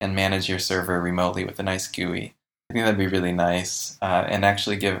and manage your server remotely with a nice GUI. I think that'd be really nice, and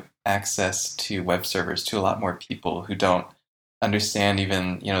actually give access to web servers to a lot more people who don't understand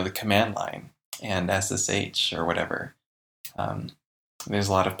even the command line and SSH or whatever. There's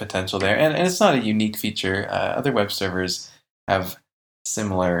a lot of potential there, and it's not a unique feature. Other web servers have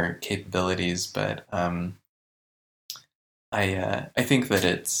similar capabilities, but I think that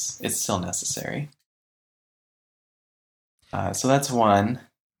it's still necessary. So that's one.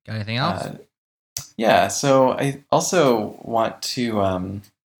 Got anything else? Yeah. So I also want to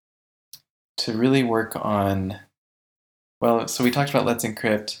really work on. Well, so we talked about Let's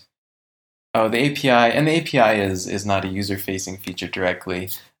Encrypt. Oh, the API, and the API is not a user-facing feature directly.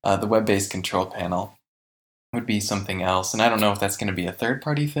 The web-based control panel would be something else, and I don't know if that's going to be a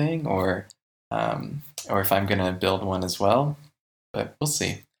third-party thing or if I'm going to build one as well. But we'll see.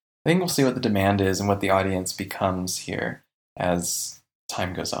 I think we'll see what the demand is and what the audience becomes here as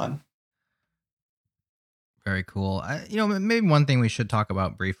time goes on. Very cool. Maybe one thing we should talk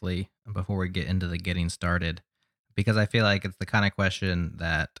about briefly before we get into the getting started, because I feel like it's the kind of question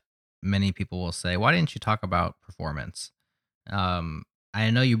that many people will say, why didn't you talk about performance?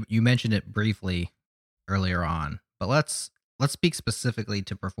 I know you mentioned it briefly earlier on, but let's speak specifically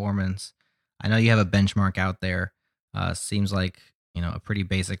to performance. I know you have a benchmark out there. Seems like, a pretty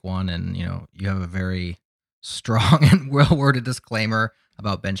basic one, and, you have a very strong and well-worded disclaimer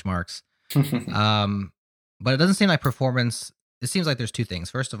about benchmarks. But it doesn't seem like performance. It seems like there's two things.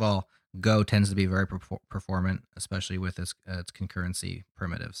 First of all, Go tends to be very performant, especially with its concurrency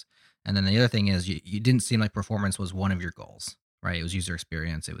primitives. And then the other thing is you didn't seem like performance was one of your goals, right? It was user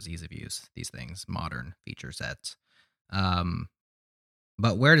experience. It was ease of use, these things, modern feature sets.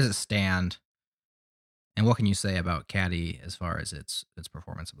 But where does it stand? And what can you say about Caddy as far as its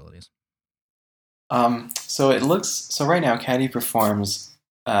performance abilities? So right now Caddy performs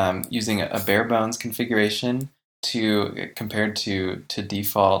using a bare bones configuration compared to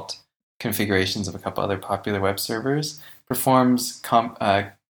default configurations of a couple other popular web servers, performs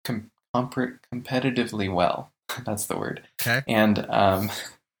competitively well. That's the word. Okay. And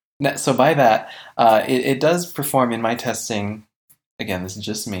so by that, it does perform in my testing. Again, this is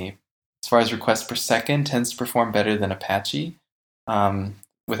just me. As far as requests per second, tends to perform better than Apache,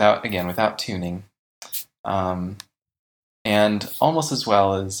 without tuning, and almost as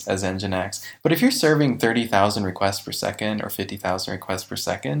well as Nginx. But if you're serving 30,000 requests per second or 50,000 requests per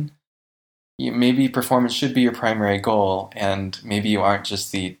second, maybe performance should be your primary goal, and maybe you aren't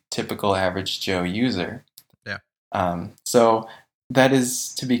just the typical average Joe user. Yeah. So that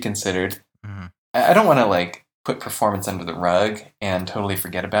is to be considered. Mm-hmm. I don't want to put performance under the rug and totally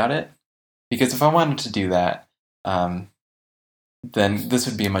forget about it, because if I wanted to do that, then this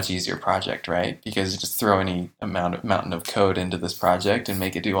would be a much easier project, right? Because you just throw any mountain of code into this project and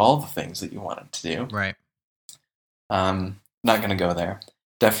make it do all the things that you want it to do. Right. Not going to go there.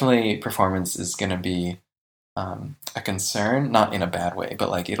 Definitely performance is going to be a concern, not in a bad way,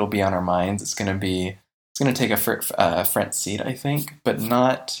 but it'll be on our minds. It's going to take a front seat, I think, but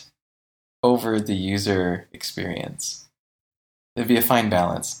not over the user experience. It'd be a fine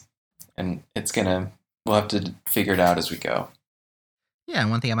balance, and we'll have to figure it out as we go. Yeah,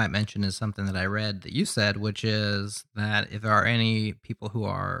 and one thing I might mention is something that I read that you said, which is that if there are any people who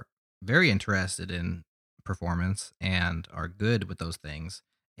are very interested in performance and are good with those things,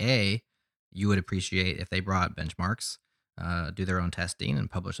 you would appreciate if they brought benchmarks, do their own testing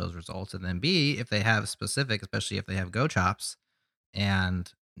and publish those results, and then B, if they have specific, especially if they have Go chops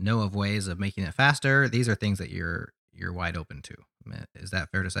and know of ways of making it faster, these are things that you're wide open to. Is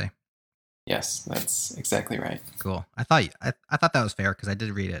that fair to say? Yes, that's exactly right. Cool. I thought that was fair because I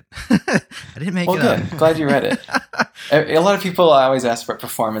did read it. I didn't make it good. up. Glad you read it. A lot of people always ask about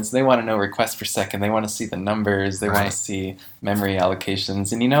performance. They want to know requests per second. They want to see the numbers. They want to see memory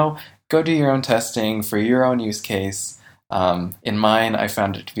allocations. And go do your own testing for your own use case. In mine, I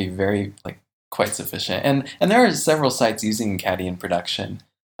found it to be very quite sufficient. And there are several sites using Caddy in production,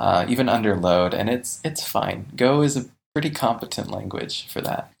 even under load, and it's fine. Go is a pretty competent language for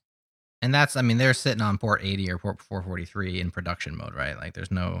that. And they're sitting on port 80 or port 443 in production mode, right?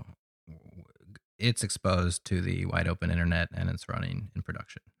 It's exposed to the wide open internet and it's running in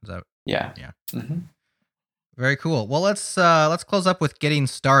production. Is that? Yeah. Yeah. Mm-hmm. Very cool. Well, let's close up with getting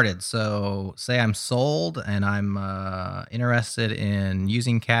started. So say I'm sold and I'm interested in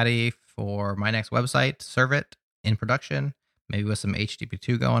using Caddy for my next website, serve it in production, maybe with some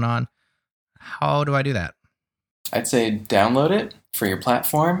HTTP2 going on. How do I do that? I'd say download it for your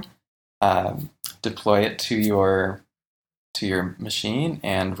platform, deploy it to your machine,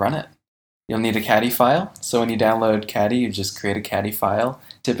 and run it. You'll need a Caddy file. So when you download Caddy, you just create a Caddy file.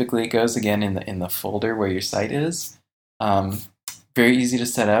 Typically, it goes again in the folder where your site is. Very easy to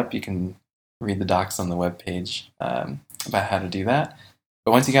set up. You can read the docs on the webpage about how to do that.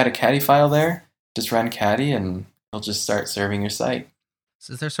 But once you got a Caddy file there, just run Caddy and it'll just start serving your site.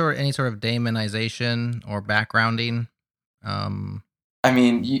 So is there any sort of daemonization or backgrounding? I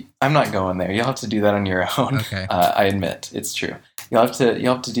mean, I'm not going there. You'll have to do that on your own. Okay. I admit, it's true. You'll have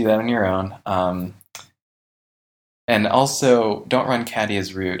to do that on your own. And also, don't run Caddy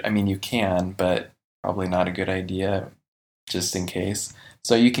as root. I mean, you can, but probably not a good idea, just in case.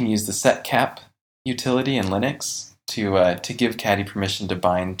 So you can use the setcap utility in Linux to give Caddy permission to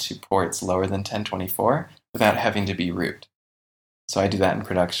bind to ports lower than 1024 without having to be root. So I do that in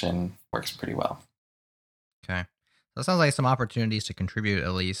production. Works pretty well. Okay. So it sounds like some opportunities to contribute,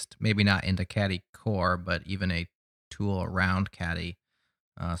 at least, maybe not into Caddy core, but even a tool around Caddy,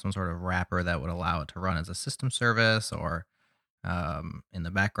 some sort of wrapper that would allow it to run as a system service or in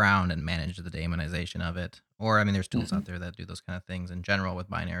the background and manage the daemonization of it. Or, I mean, there's tools out there that do those kind of things in general with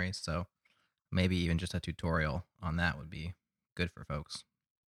binaries. So maybe even just a tutorial on that would be good for folks.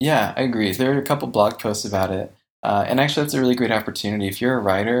 Yeah, I agree. There are a couple blog posts about it. And actually, that's a really great opportunity. If you're a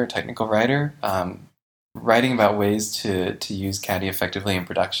writer, a technical writer, writing about ways to use Caddy effectively in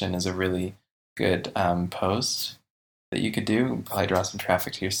production is a really good post that you could do. Probably draw some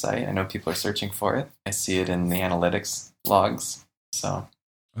traffic to your site. I know people are searching for it. I see it in the analytics logs. So,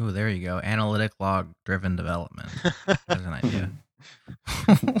 oh, there you go. Analytic log driven development. That's an idea.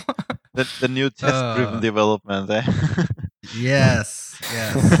 The new test-driven development. Yes.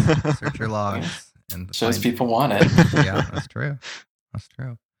 Search your logs and shows people want it. Yeah, that's true.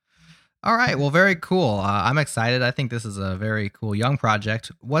 All right. Well, very cool. I'm excited. I think this is a very cool young project.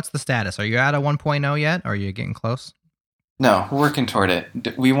 What's the status? Are you at a 1.0 yet? Are you getting close? No, we're working toward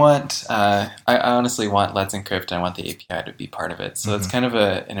it. We want, I honestly want Let's Encrypt. I want the API to be part of it. So it's kind of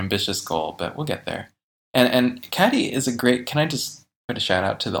an ambitious goal, but we'll get there. And Caddy is a great, can I just put a shout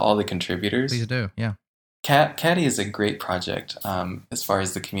out to all the contributors? Please do, yeah. Caddy is a great project as far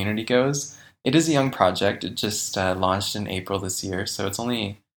as the community goes. It is a young project. It just launched in April this year, so it's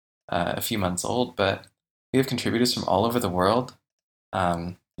only a few months old, but we have contributors from all over the world.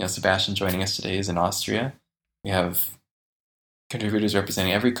 Sebastian joining us today is in Austria. We have contributors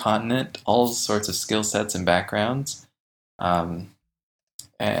representing every continent, all sorts of skill sets and backgrounds. And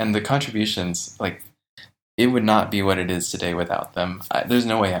the contributions, it would not be what it is today without them. There's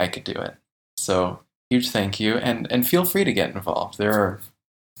no way I could do it. So huge thank you, and feel free to get involved. There are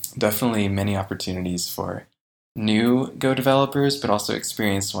definitely many opportunities for new Go developers, but also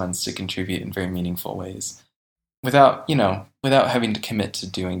experienced ones to contribute in very meaningful ways without having to commit to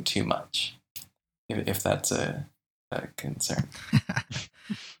doing too much, if that's a concern.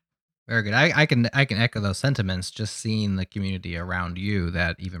 Very good. I can echo those sentiments, just seeing the community around you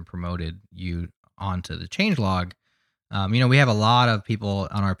that even promoted you onto the changelog. We have a lot of people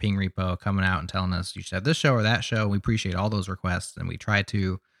on our ping repo coming out and telling us you should have this show or that show. We appreciate all those requests, and we try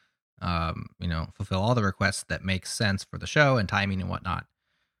to fulfill all the requests that make sense for the show and timing and whatnot.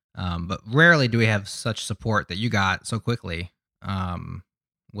 But rarely do we have such support that you got so quickly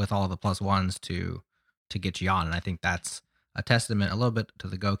with all the +1s to get you on. And I think that's a testament a little bit to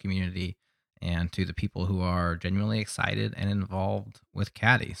the Go community and to the people who are genuinely excited and involved with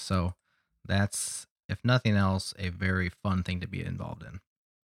Caddy. So that's, if nothing else, a very fun thing to be involved in.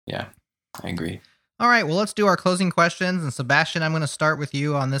 Yeah, I agree. All right, well, let's do our closing questions. And Sebastian, I'm going to start with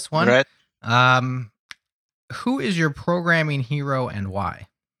you on this one. Right. Who is your programming hero and why?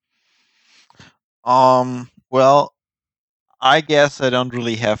 Well, I guess I don't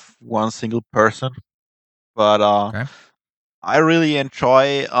really have one single person, but Okay. I really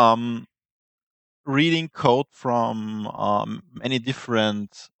enjoy reading code from many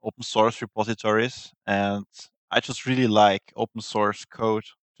different open source repositories, and I just really like open source code.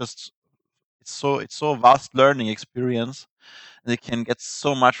 Just it's so vast learning experience, and you can get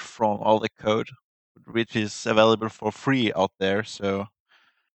so much from all the code, which is available for free out there. So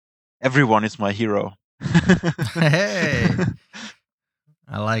everyone is my hero. Hey,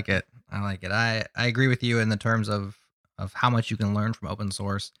 I like it. I agree with you in the terms of how much you can learn from open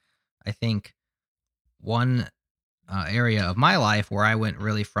source. I think one area of my life where I went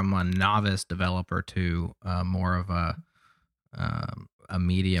really from a novice developer to more of a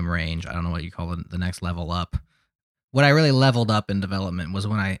medium range. I don't know what you call it, the next level up. What I really leveled up in development was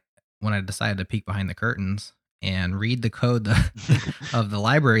when I decided to peek behind the curtains and read the code of the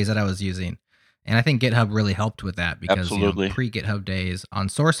libraries that I was using. And I think GitHub really helped with that because pre-GitHub days on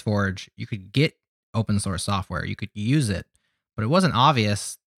SourceForge, you could get open source software. You could use it, but it wasn't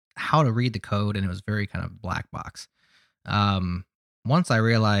obvious how to read the code, and it was very kind of black box. Once I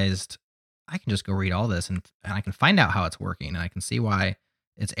realized I can just go read all this and I can find out how it's working, and I can see why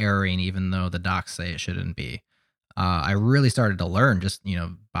it's erroring even though the docs say it shouldn't be. I really started to learn just,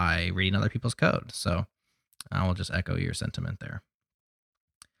 by reading other people's code. So I will just echo your sentiment there.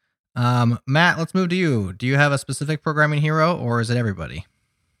 Matt, let's move to you. Do you have a specific programming hero, or is it everybody?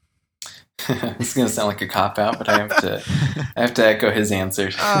 This is going to sound like a cop-out, but I have to echo his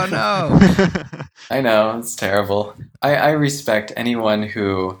answers. Oh, no. I know, it's terrible. I respect anyone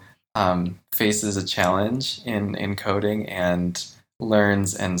who faces a challenge in coding and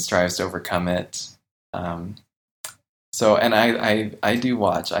learns and strives to overcome it. And I do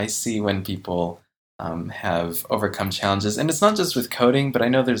watch. I see when people have overcome challenges, and it's not just with coding, but I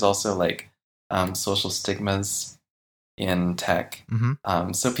know there's also like social stigmas in tech.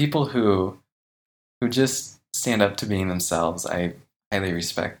 Mm-hmm. So people who just stand up to being themselves, I highly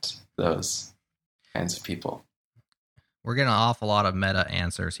respect those kinds of people. We're getting an awful lot of meta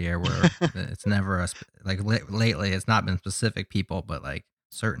answers here where it's never lately it's not been specific people, but like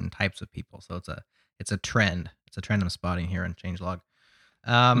certain types of people. So it's a trend. It's a trend I'm spotting here in Changelog.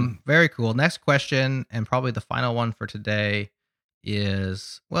 Very cool. Next question, and probably the final one for today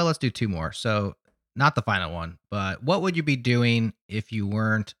is, well, let's do two more. So not the final one, but what would you be doing if you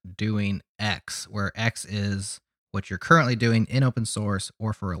weren't doing X, where X is what you're currently doing in open source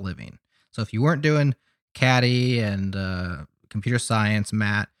or for a living? So if you weren't doing Caddy and computer science,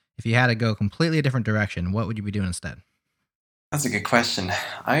 Matt, if you had to go completely a different direction, what would you be doing instead? That's a good question.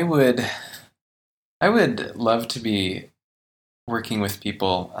 I would love to be working with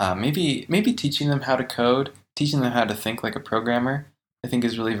people, maybe teaching them how to code, teaching them how to think like a programmer, I think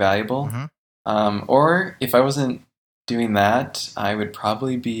is really valuable. Mm-hmm. Or if I wasn't doing that, I would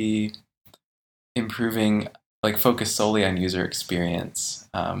probably be improving, like focus solely on user experience.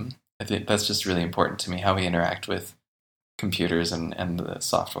 I think that's just really important to me, how we interact with computers and the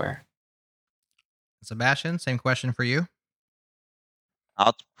software. Sebastian, same question for you.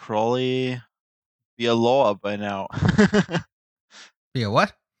 I'd probably be a lawyer by now. Be a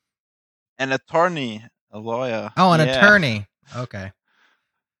what? An attorney, a lawyer. Oh, an attorney. Okay.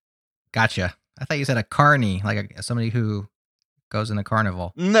 Gotcha. I thought you said a carny, like somebody who goes in a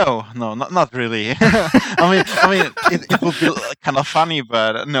carnival. No, not really. I mean, it would be kind of funny,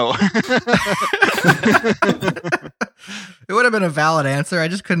 but no. It would have been a valid answer. I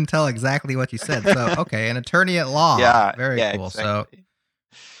just couldn't tell exactly what you said. So, okay, an attorney at law. Yeah, very cool. Exactly.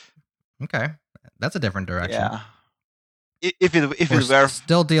 So, okay, that's a different direction. Yeah. If it were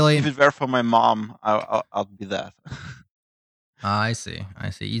still dealing, if it were for my mom, I'd be that. I see.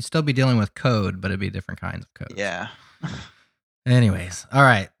 You'd still be dealing with code, but it'd be different kinds of code. Yeah. Anyways, all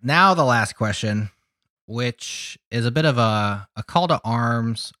right. Now the last question, which is a bit of a call to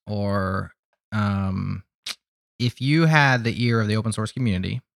arms, or if you had the ear of the open source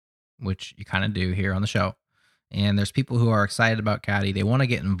community, which you kind of do here on the show, and there's people who are excited about Caddy, they want to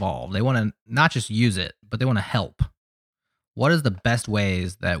get involved. They want to not just use it, but they want to help. What is the best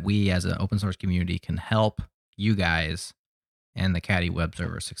ways that we as an open source community can help you guys and the Caddy web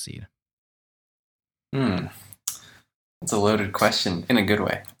server succeed? That's a loaded question in a good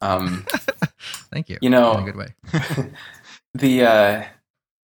way. Thank you. In a good way.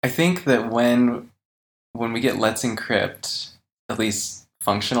 I think that when we get Let's Encrypt, at least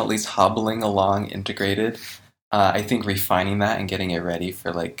functional, at least hobbling along integrated, I think refining that and getting it ready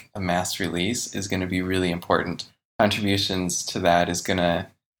for like a mass release is going to be really important. Contributions to that is going to,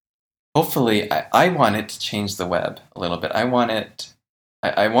 hopefully, I want it to change the web a little bit. I want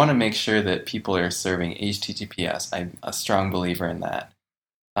to make sure that people are serving HTTPS. I'm a strong believer in that.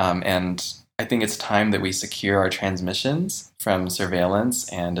 And I think it's time that we secure our transmissions from surveillance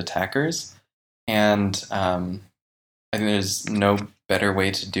and attackers. And I think there's no better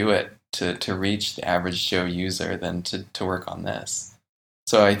way to do it, to reach the average Joe user than to work on this.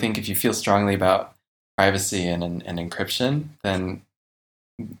 So I think if you feel strongly about privacy and encryption, then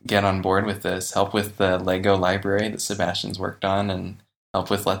get on board with this. Help with the Lego library that Sebastian's worked on, and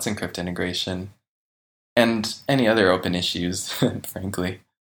help with Let's Encrypt integration, and any other open issues, frankly.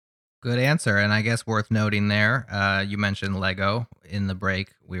 Good answer. And I guess worth noting there, you mentioned Lego. In the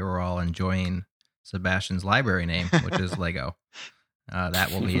break, we were all enjoying Sebastian's library name, which is Lego. That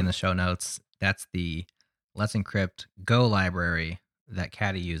will be in the show notes. That's the Let's Encrypt Go library that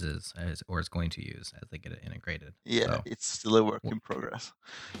Caddy uses or is going to use as they get it integrated. Yeah, so, it's still a work in progress.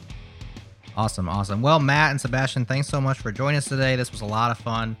 Awesome. Well, Matt and Sebastian, thanks so much for joining us today. This was a lot of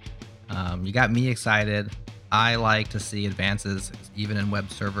fun. You got me excited. I like to see advances even in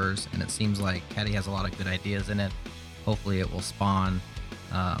web servers, and it seems like Caddy has a lot of good ideas in it. Hopefully it will spawn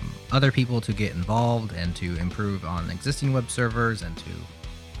other people to get involved and to improve on existing web servers and to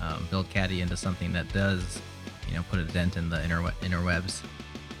build Caddy into something that does, put a dent in the interwebs.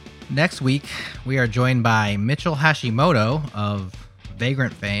 Next week, we are joined by Mitchell Hashimoto of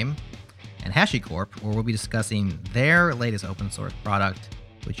Vagrant fame and HashiCorp, where we'll be discussing their latest open source product,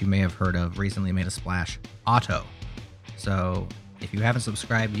 which you may have heard of, recently made a splash, Otto. So if you haven't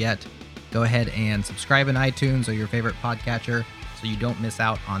subscribed yet, go ahead and subscribe in iTunes or your favorite podcatcher so you don't miss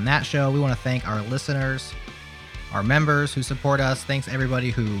out on that show. We want to thank our listeners, our members who support us. Thanks everybody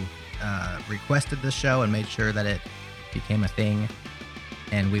who requested this show and made sure that it became a thing.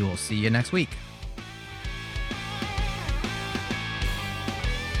 And we will see you next week.